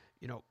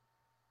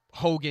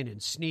 Hogan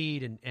and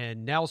Snead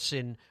and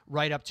Nelson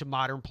right up to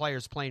modern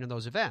players playing in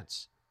those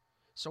events.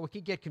 So it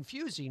can get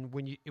confusing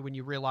when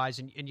you realize,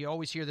 and you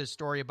always hear this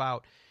story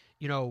about,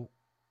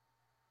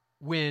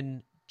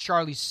 when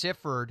Charlie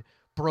Sifford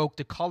broke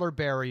the color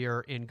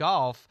barrier in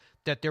golf,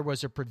 that there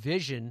was a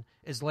provision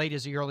as late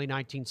as the early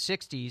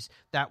 1960s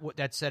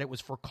that said it was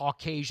for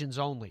Caucasians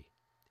only.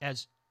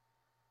 As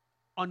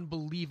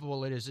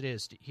unbelievable as it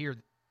is to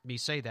hear me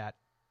say that,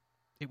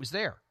 it was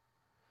there.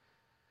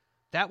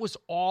 That was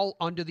all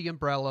under the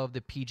umbrella of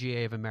the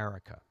PGA of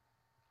America.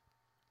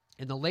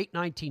 In the late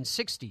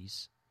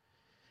 1960s,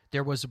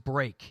 there was a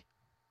break,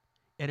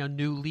 and a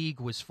new league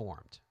was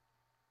formed.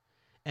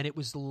 And it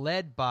was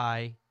led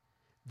by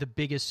the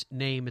biggest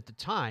name at the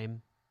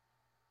time,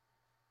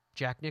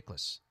 Jack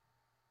Nicklaus.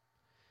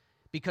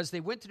 Because they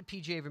went to the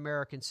PGA of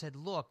America and said,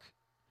 look,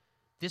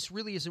 this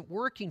really isn't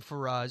working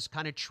for us,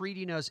 kind of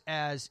treating us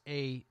as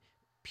a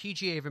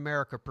PGA of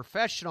America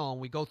professional, and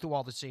we go through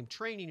all the same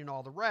training and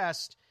all the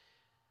rest,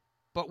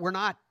 but we're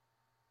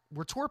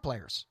tour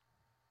players.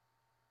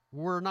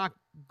 We're not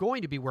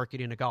going to be working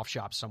in a golf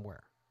shop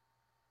somewhere.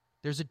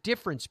 There's a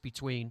difference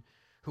between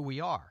who we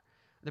are.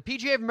 The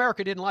PGA of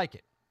America didn't like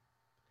it.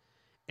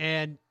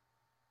 And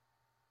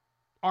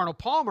Arnold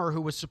Palmer,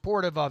 who was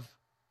supportive of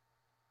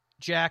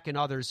Jack and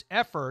others'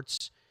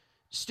 efforts,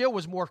 still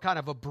was more kind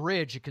of a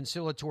bridge, a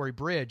conciliatory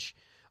bridge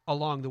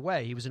along the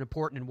way. He was an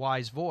important and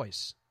wise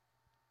voice.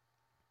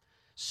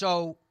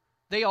 So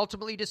they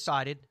ultimately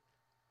decided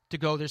to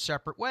go their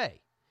separate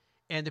way.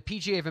 And the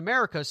PGA of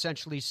America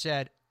essentially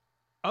said,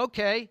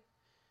 okay,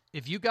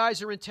 if you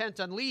guys are intent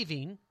on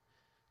leaving,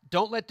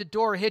 don't let the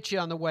door hit you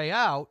on the way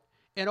out.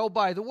 And oh,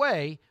 by the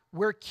way,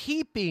 we're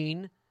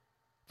keeping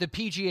the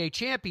PGA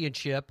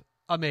Championship,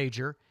 a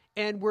major,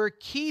 and we're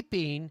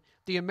keeping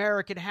the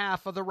American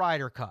half of the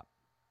Ryder Cup.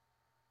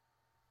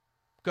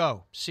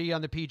 Go. See you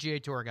on the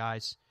PGA Tour,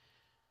 guys.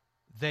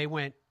 They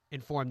went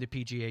and formed the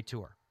PGA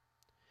Tour.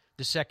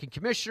 The second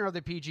commissioner of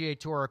the PGA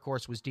Tour, of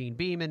course, was Dean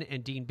Beeman,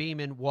 and Dean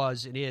Beeman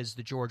was and is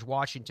the George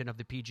Washington of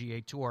the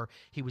PGA Tour.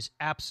 He was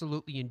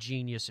absolutely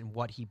ingenious in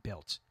what he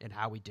built and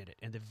how he did it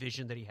and the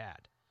vision that he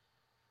had.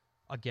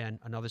 Again,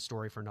 another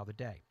story for another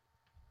day.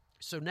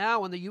 So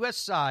now on the U.S.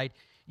 side,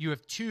 you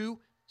have two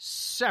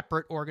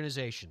separate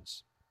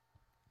organizations.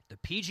 The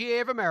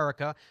PGA of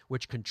America,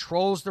 which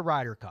controls the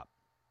Ryder Cup.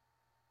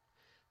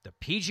 The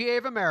PGA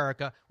of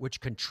America,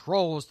 which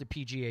controls the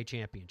PGA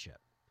Championship.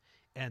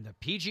 And the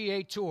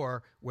PGA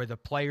Tour, where the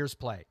players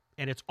play,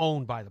 and it's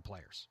owned by the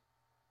players.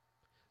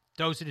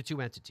 Those are the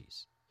two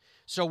entities.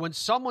 So when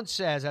someone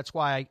says, that's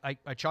why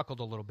I chuckled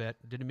a little bit,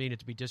 didn't mean it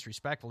to be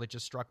disrespectful, it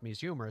just struck me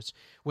as humorous,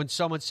 when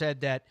someone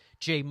said that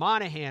Jay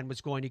Monahan was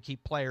going to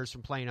keep players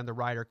from playing on the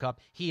Ryder Cup,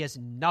 he has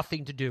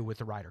nothing to do with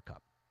the Ryder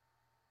Cup.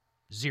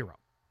 Zero.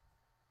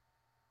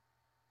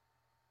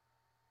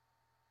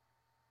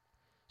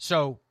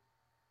 So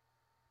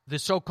the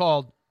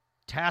so-called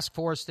task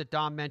force that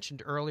Dom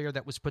mentioned earlier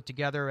that was put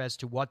together as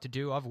to what to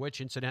do, of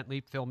which,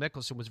 incidentally, Phil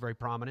Mickelson was very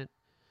prominent.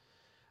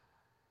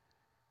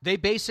 They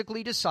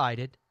basically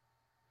decided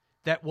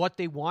that what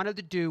they wanted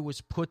to do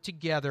was put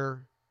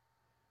together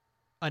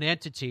an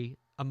entity,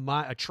 a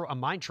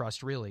mind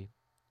trust, really.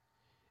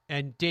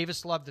 And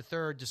Davis Love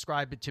III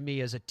described it to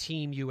me as a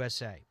Team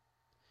USA.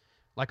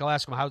 Like, I'll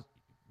ask him,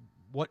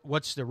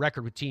 what's the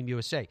record with Team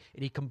USA?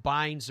 And he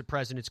combines the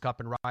President's Cup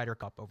and Ryder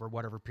Cup over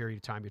whatever period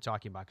of time you're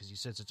talking about, because he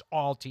says it's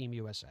all Team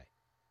USA.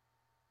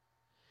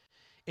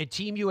 And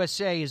Team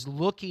USA is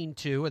looking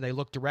to, and they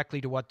look directly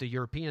to what the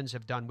Europeans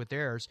have done with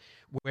theirs,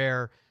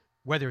 where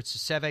whether it's the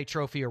Seve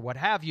Trophy or what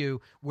have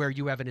you, where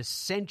you have an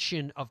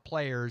ascension of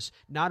players,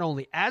 not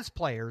only as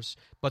players,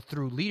 but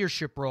through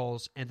leadership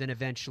roles, and then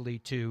eventually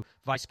to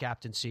vice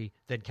captaincy,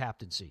 then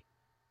captaincy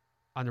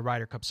on the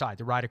Ryder Cup side.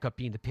 The Ryder Cup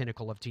being the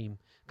pinnacle of team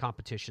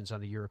competitions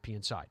on the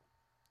European side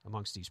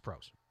amongst these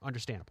pros.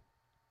 Understandable.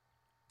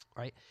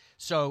 Right?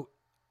 So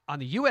on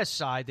the U.S.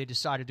 side, they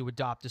decided to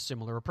adopt a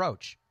similar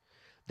approach.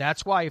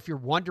 That's why if you're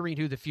wondering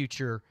who the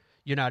future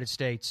United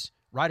States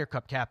Ryder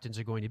Cup captains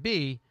are going to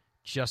be,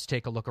 just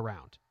take a look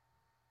around.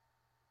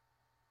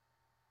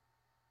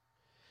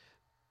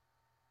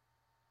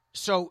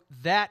 So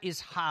that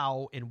is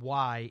how and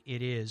why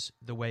it is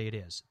the way it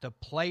is. The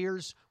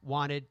players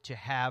wanted to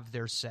have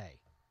their say.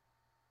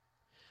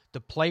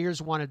 The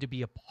players wanted to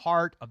be a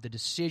part of the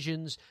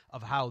decisions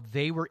of how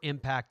they were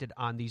impacted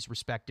on these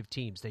respective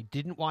teams. They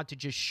didn't want to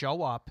just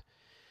show up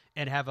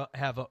and have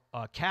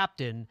a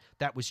captain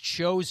that was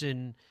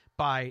chosen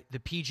by the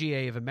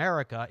PGA of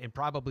America and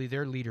probably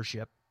their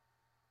leadership,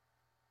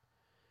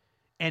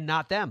 and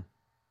not them.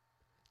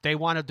 They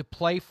wanted to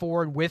play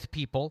for and with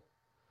people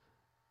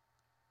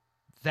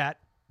that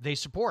they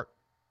support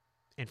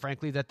and,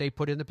 frankly, that they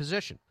put in the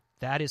position.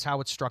 That is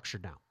how it's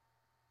structured now.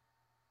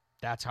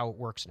 That's how it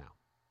works now.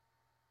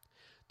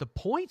 The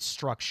point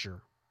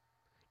structure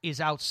is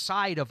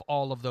outside of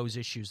all of those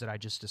issues that I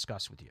just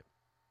discussed with you.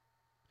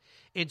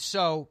 And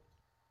so,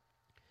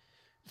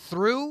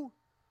 through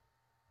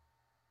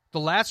the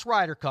last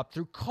Ryder Cup,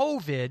 through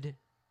COVID,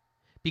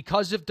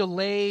 because of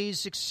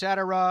delays,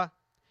 etc.,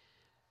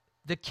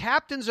 the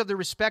captains of the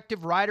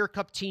respective Ryder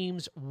Cup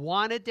teams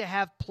wanted to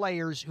have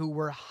players who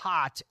were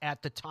hot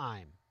at the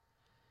time.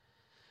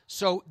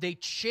 So they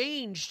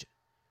changed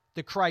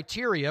the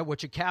criteria,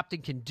 which a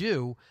captain can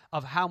do,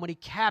 of how many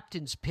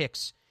captain's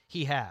picks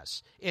he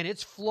has. And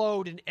it's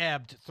flowed and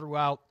ebbed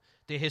throughout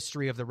the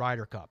history of the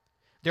Ryder Cup.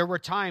 There were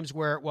times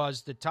where it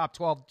was the top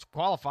 12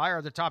 qualifier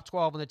or the top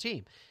 12 on the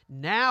team.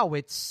 Now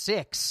it's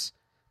 6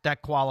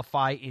 that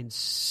qualify in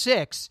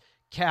 6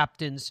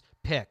 captain's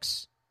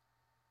picks.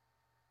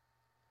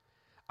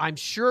 I'm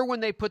sure when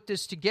they put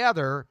this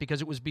together,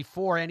 because it was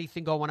before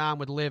anything going on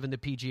with LIV and the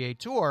PGA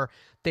Tour,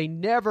 they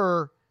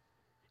never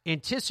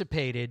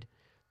anticipated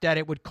that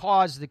it would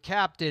cause the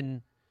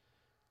captain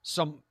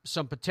some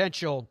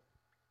potential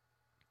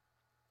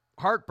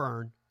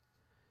heartburn,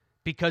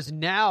 because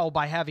now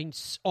by having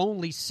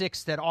only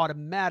 6 that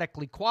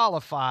automatically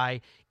qualify,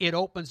 it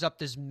opens up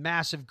this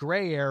massive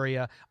gray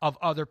area of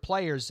other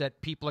players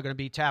that people are going to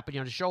be tapping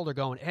you on the shoulder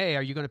going, hey,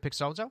 are you going to pick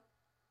so-and-so?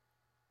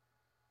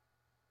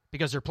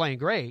 Because they're playing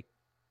great.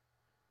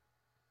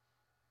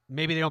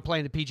 Maybe they don't play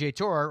in the PGA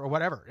Tour or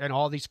whatever, and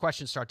all these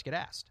questions start to get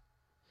asked.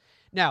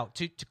 Now,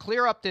 to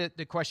clear up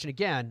the question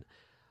again,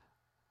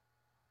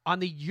 on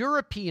the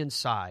European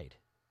side,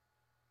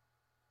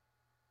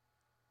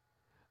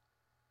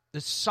 the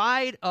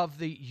side of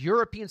the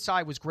European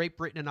side was Great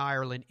Britain and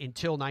Ireland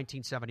until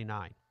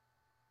 1979,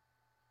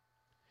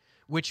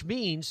 which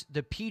means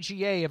the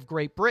PGA of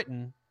Great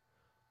Britain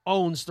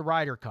owns the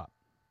Ryder Cup.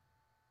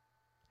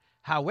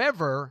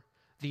 However,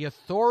 the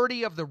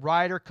authority of the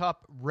Ryder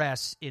Cup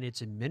rests in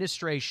its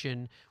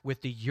administration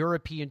with the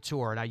European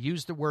Tour. And I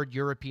use the word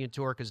European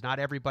Tour because not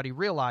everybody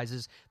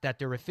realizes that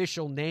their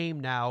official name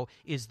now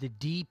is the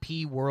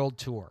DP World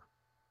Tour.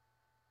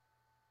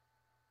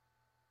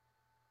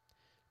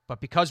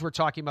 But because we're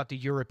talking about the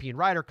European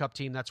Ryder Cup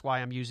team, that's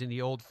why I'm using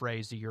the old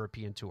phrase, the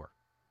European Tour.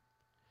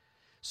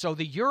 So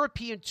the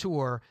European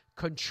Tour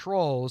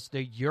controls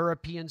the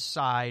European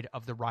side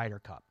of the Ryder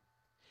Cup.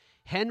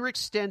 Henrik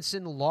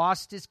Stenson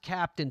lost his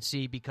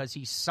captaincy because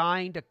he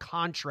signed a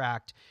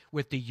contract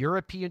with the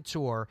European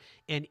Tour,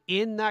 and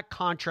in that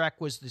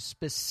contract was the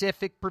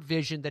specific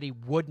provision that he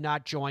would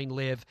not join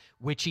LIV,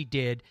 which he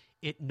did.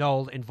 It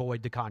nulled and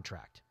void the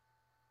contract.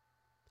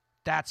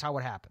 That's how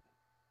it happened.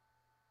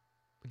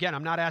 Again,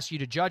 I'm not asking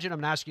you to judge it. I'm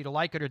not asking you to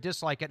like it or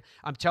dislike it.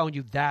 I'm telling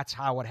you that's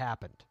how it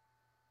happened.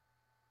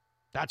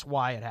 That's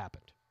why it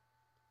happened.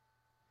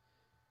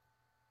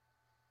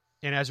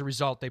 And as a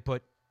result, they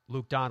put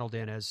Luke Donald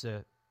in as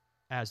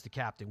the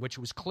captain, which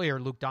was clear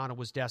Luke Donald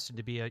was destined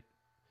to be a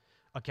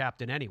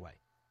captain anyway.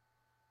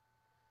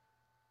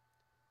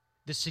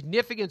 The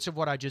significance of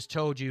what I just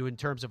told you in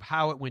terms of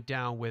how it went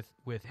down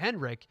with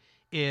Henrik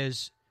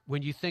is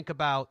when you think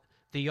about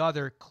the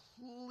other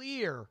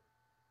clear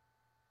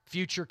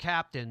future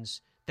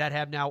captains that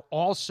have now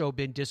also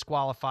been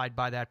disqualified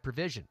by that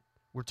provision.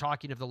 We're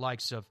talking of the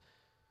likes of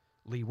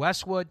Lee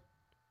Westwood,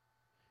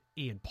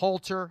 Ian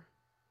Poulter,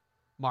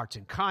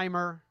 Martin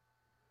Keimer,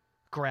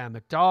 Graham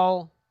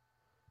McDowell,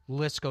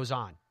 list goes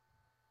on.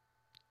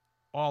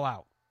 All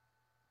out,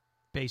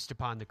 based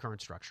upon the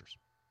current structures.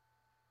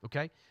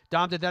 Okay?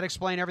 Dom, did that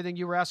explain everything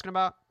you were asking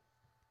about?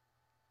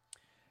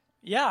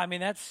 Yeah, I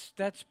mean,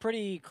 that's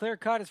pretty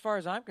clear-cut as far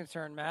as I'm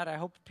concerned, Matt. I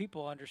hope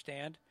people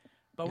understand.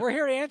 But we're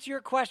here to answer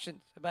your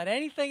questions about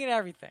anything and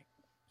everything.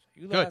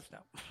 So you let us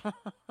know.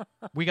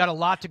 We got a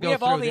lot to go through. We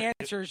have all the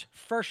answers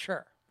for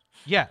sure.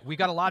 Yeah, we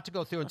got a lot to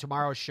go through in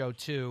tomorrow's show,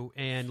 too,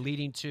 and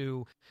leading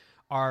to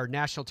our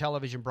national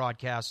television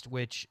broadcast,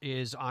 which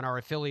is on our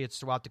affiliates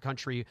throughout the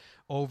country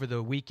over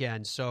the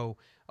weekend. So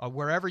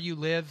wherever you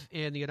live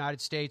in the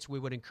United States, we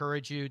would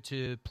encourage you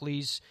to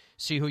please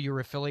see who your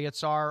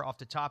affiliates are. Off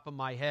the top of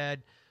my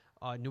head,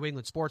 New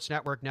England Sports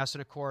Network, NESN,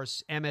 of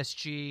course,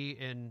 MSG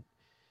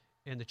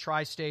in the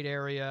tri-state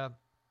area.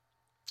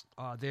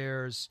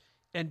 There's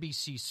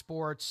NBC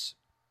Sports.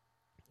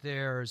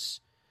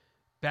 There's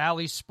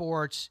Bally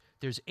Sports.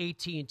 There's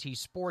AT&T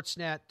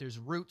Sportsnet. There's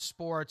Root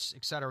Sports,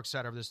 et cetera, et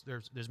cetera.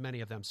 There's many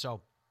of them.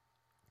 So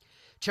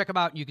check them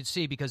out, and you can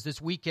see, because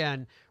this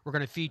weekend we're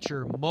going to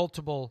feature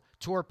multiple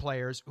tour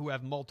players who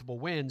have multiple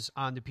wins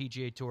on the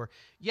PGA Tour.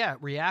 Yeah,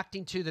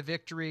 reacting to the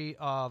victory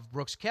of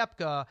Brooks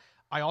Koepka,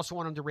 I also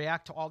want him to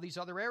react to all these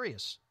other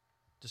areas.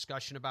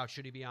 Discussion about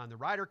should he be on the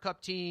Ryder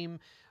Cup team,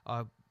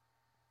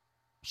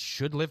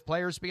 should LIV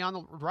players be on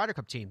the Ryder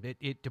Cup team,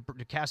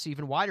 to cast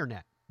even wider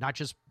net, not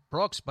just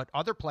Brooks, but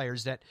other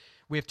players that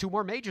we have 2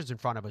 more majors in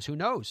front of us. Who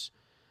knows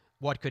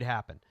what could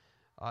happen?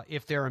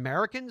 If they're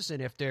Americans and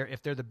if they're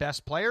the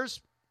best players,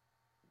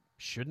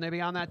 shouldn't they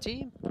be on that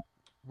team?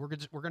 we're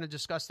going to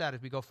discuss that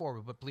as we go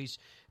forward. But please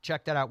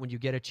check that out when you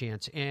get a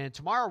chance. And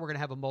tomorrow we're going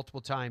to have a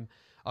multiple-time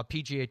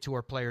PGA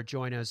Tour player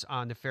join us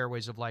on the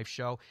Fairways of Life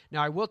show.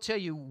 Now, I will tell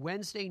you,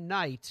 Wednesday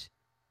night,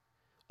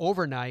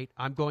 overnight,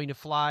 I'm going to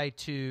fly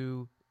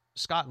to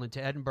Scotland,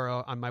 to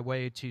Edinburgh, on my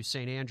way to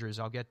St. Andrews.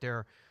 I'll get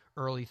there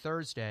early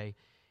Thursday.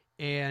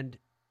 And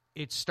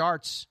it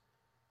starts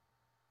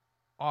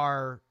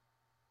our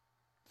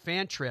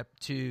fan trip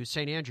to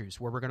St. Andrews,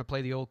 where we're going to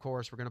play the Old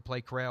Course, we're going to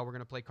play Crail, we're going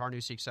to play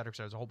Carnoustie, et cetera, et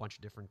cetera. There's a whole bunch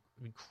of different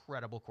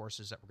incredible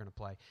courses that we're going to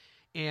play.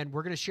 And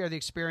we're going to share the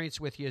experience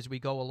with you as we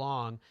go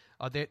along.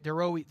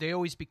 They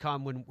always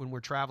become, when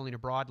we're traveling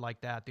abroad like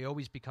that, they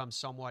always become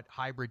somewhat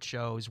hybrid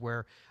shows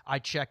where I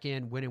check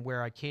in when and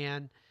where I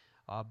can.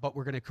 But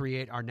we're going to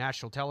create our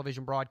national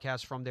television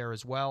broadcast from there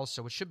as well.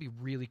 So it should be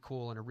really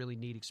cool and a really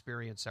neat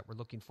experience that we're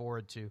looking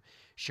forward to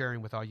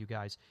sharing with all you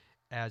guys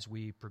as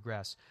we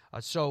progress.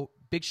 So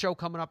big show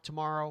coming up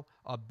tomorrow,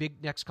 a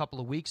big next couple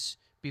of weeks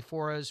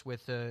before us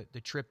with the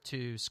trip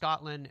to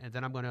Scotland, and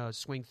then I'm going to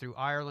swing through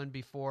Ireland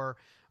before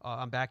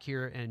I'm back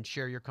here and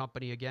share your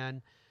company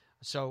again.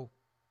 So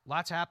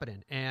lots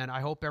happening, and I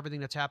hope everything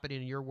that's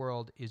happening in your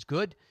world is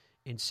good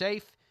and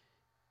safe.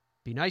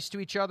 Be nice to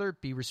each other,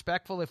 be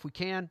respectful if we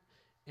can,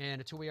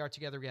 and until we are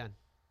together again,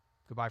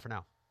 goodbye for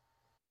now.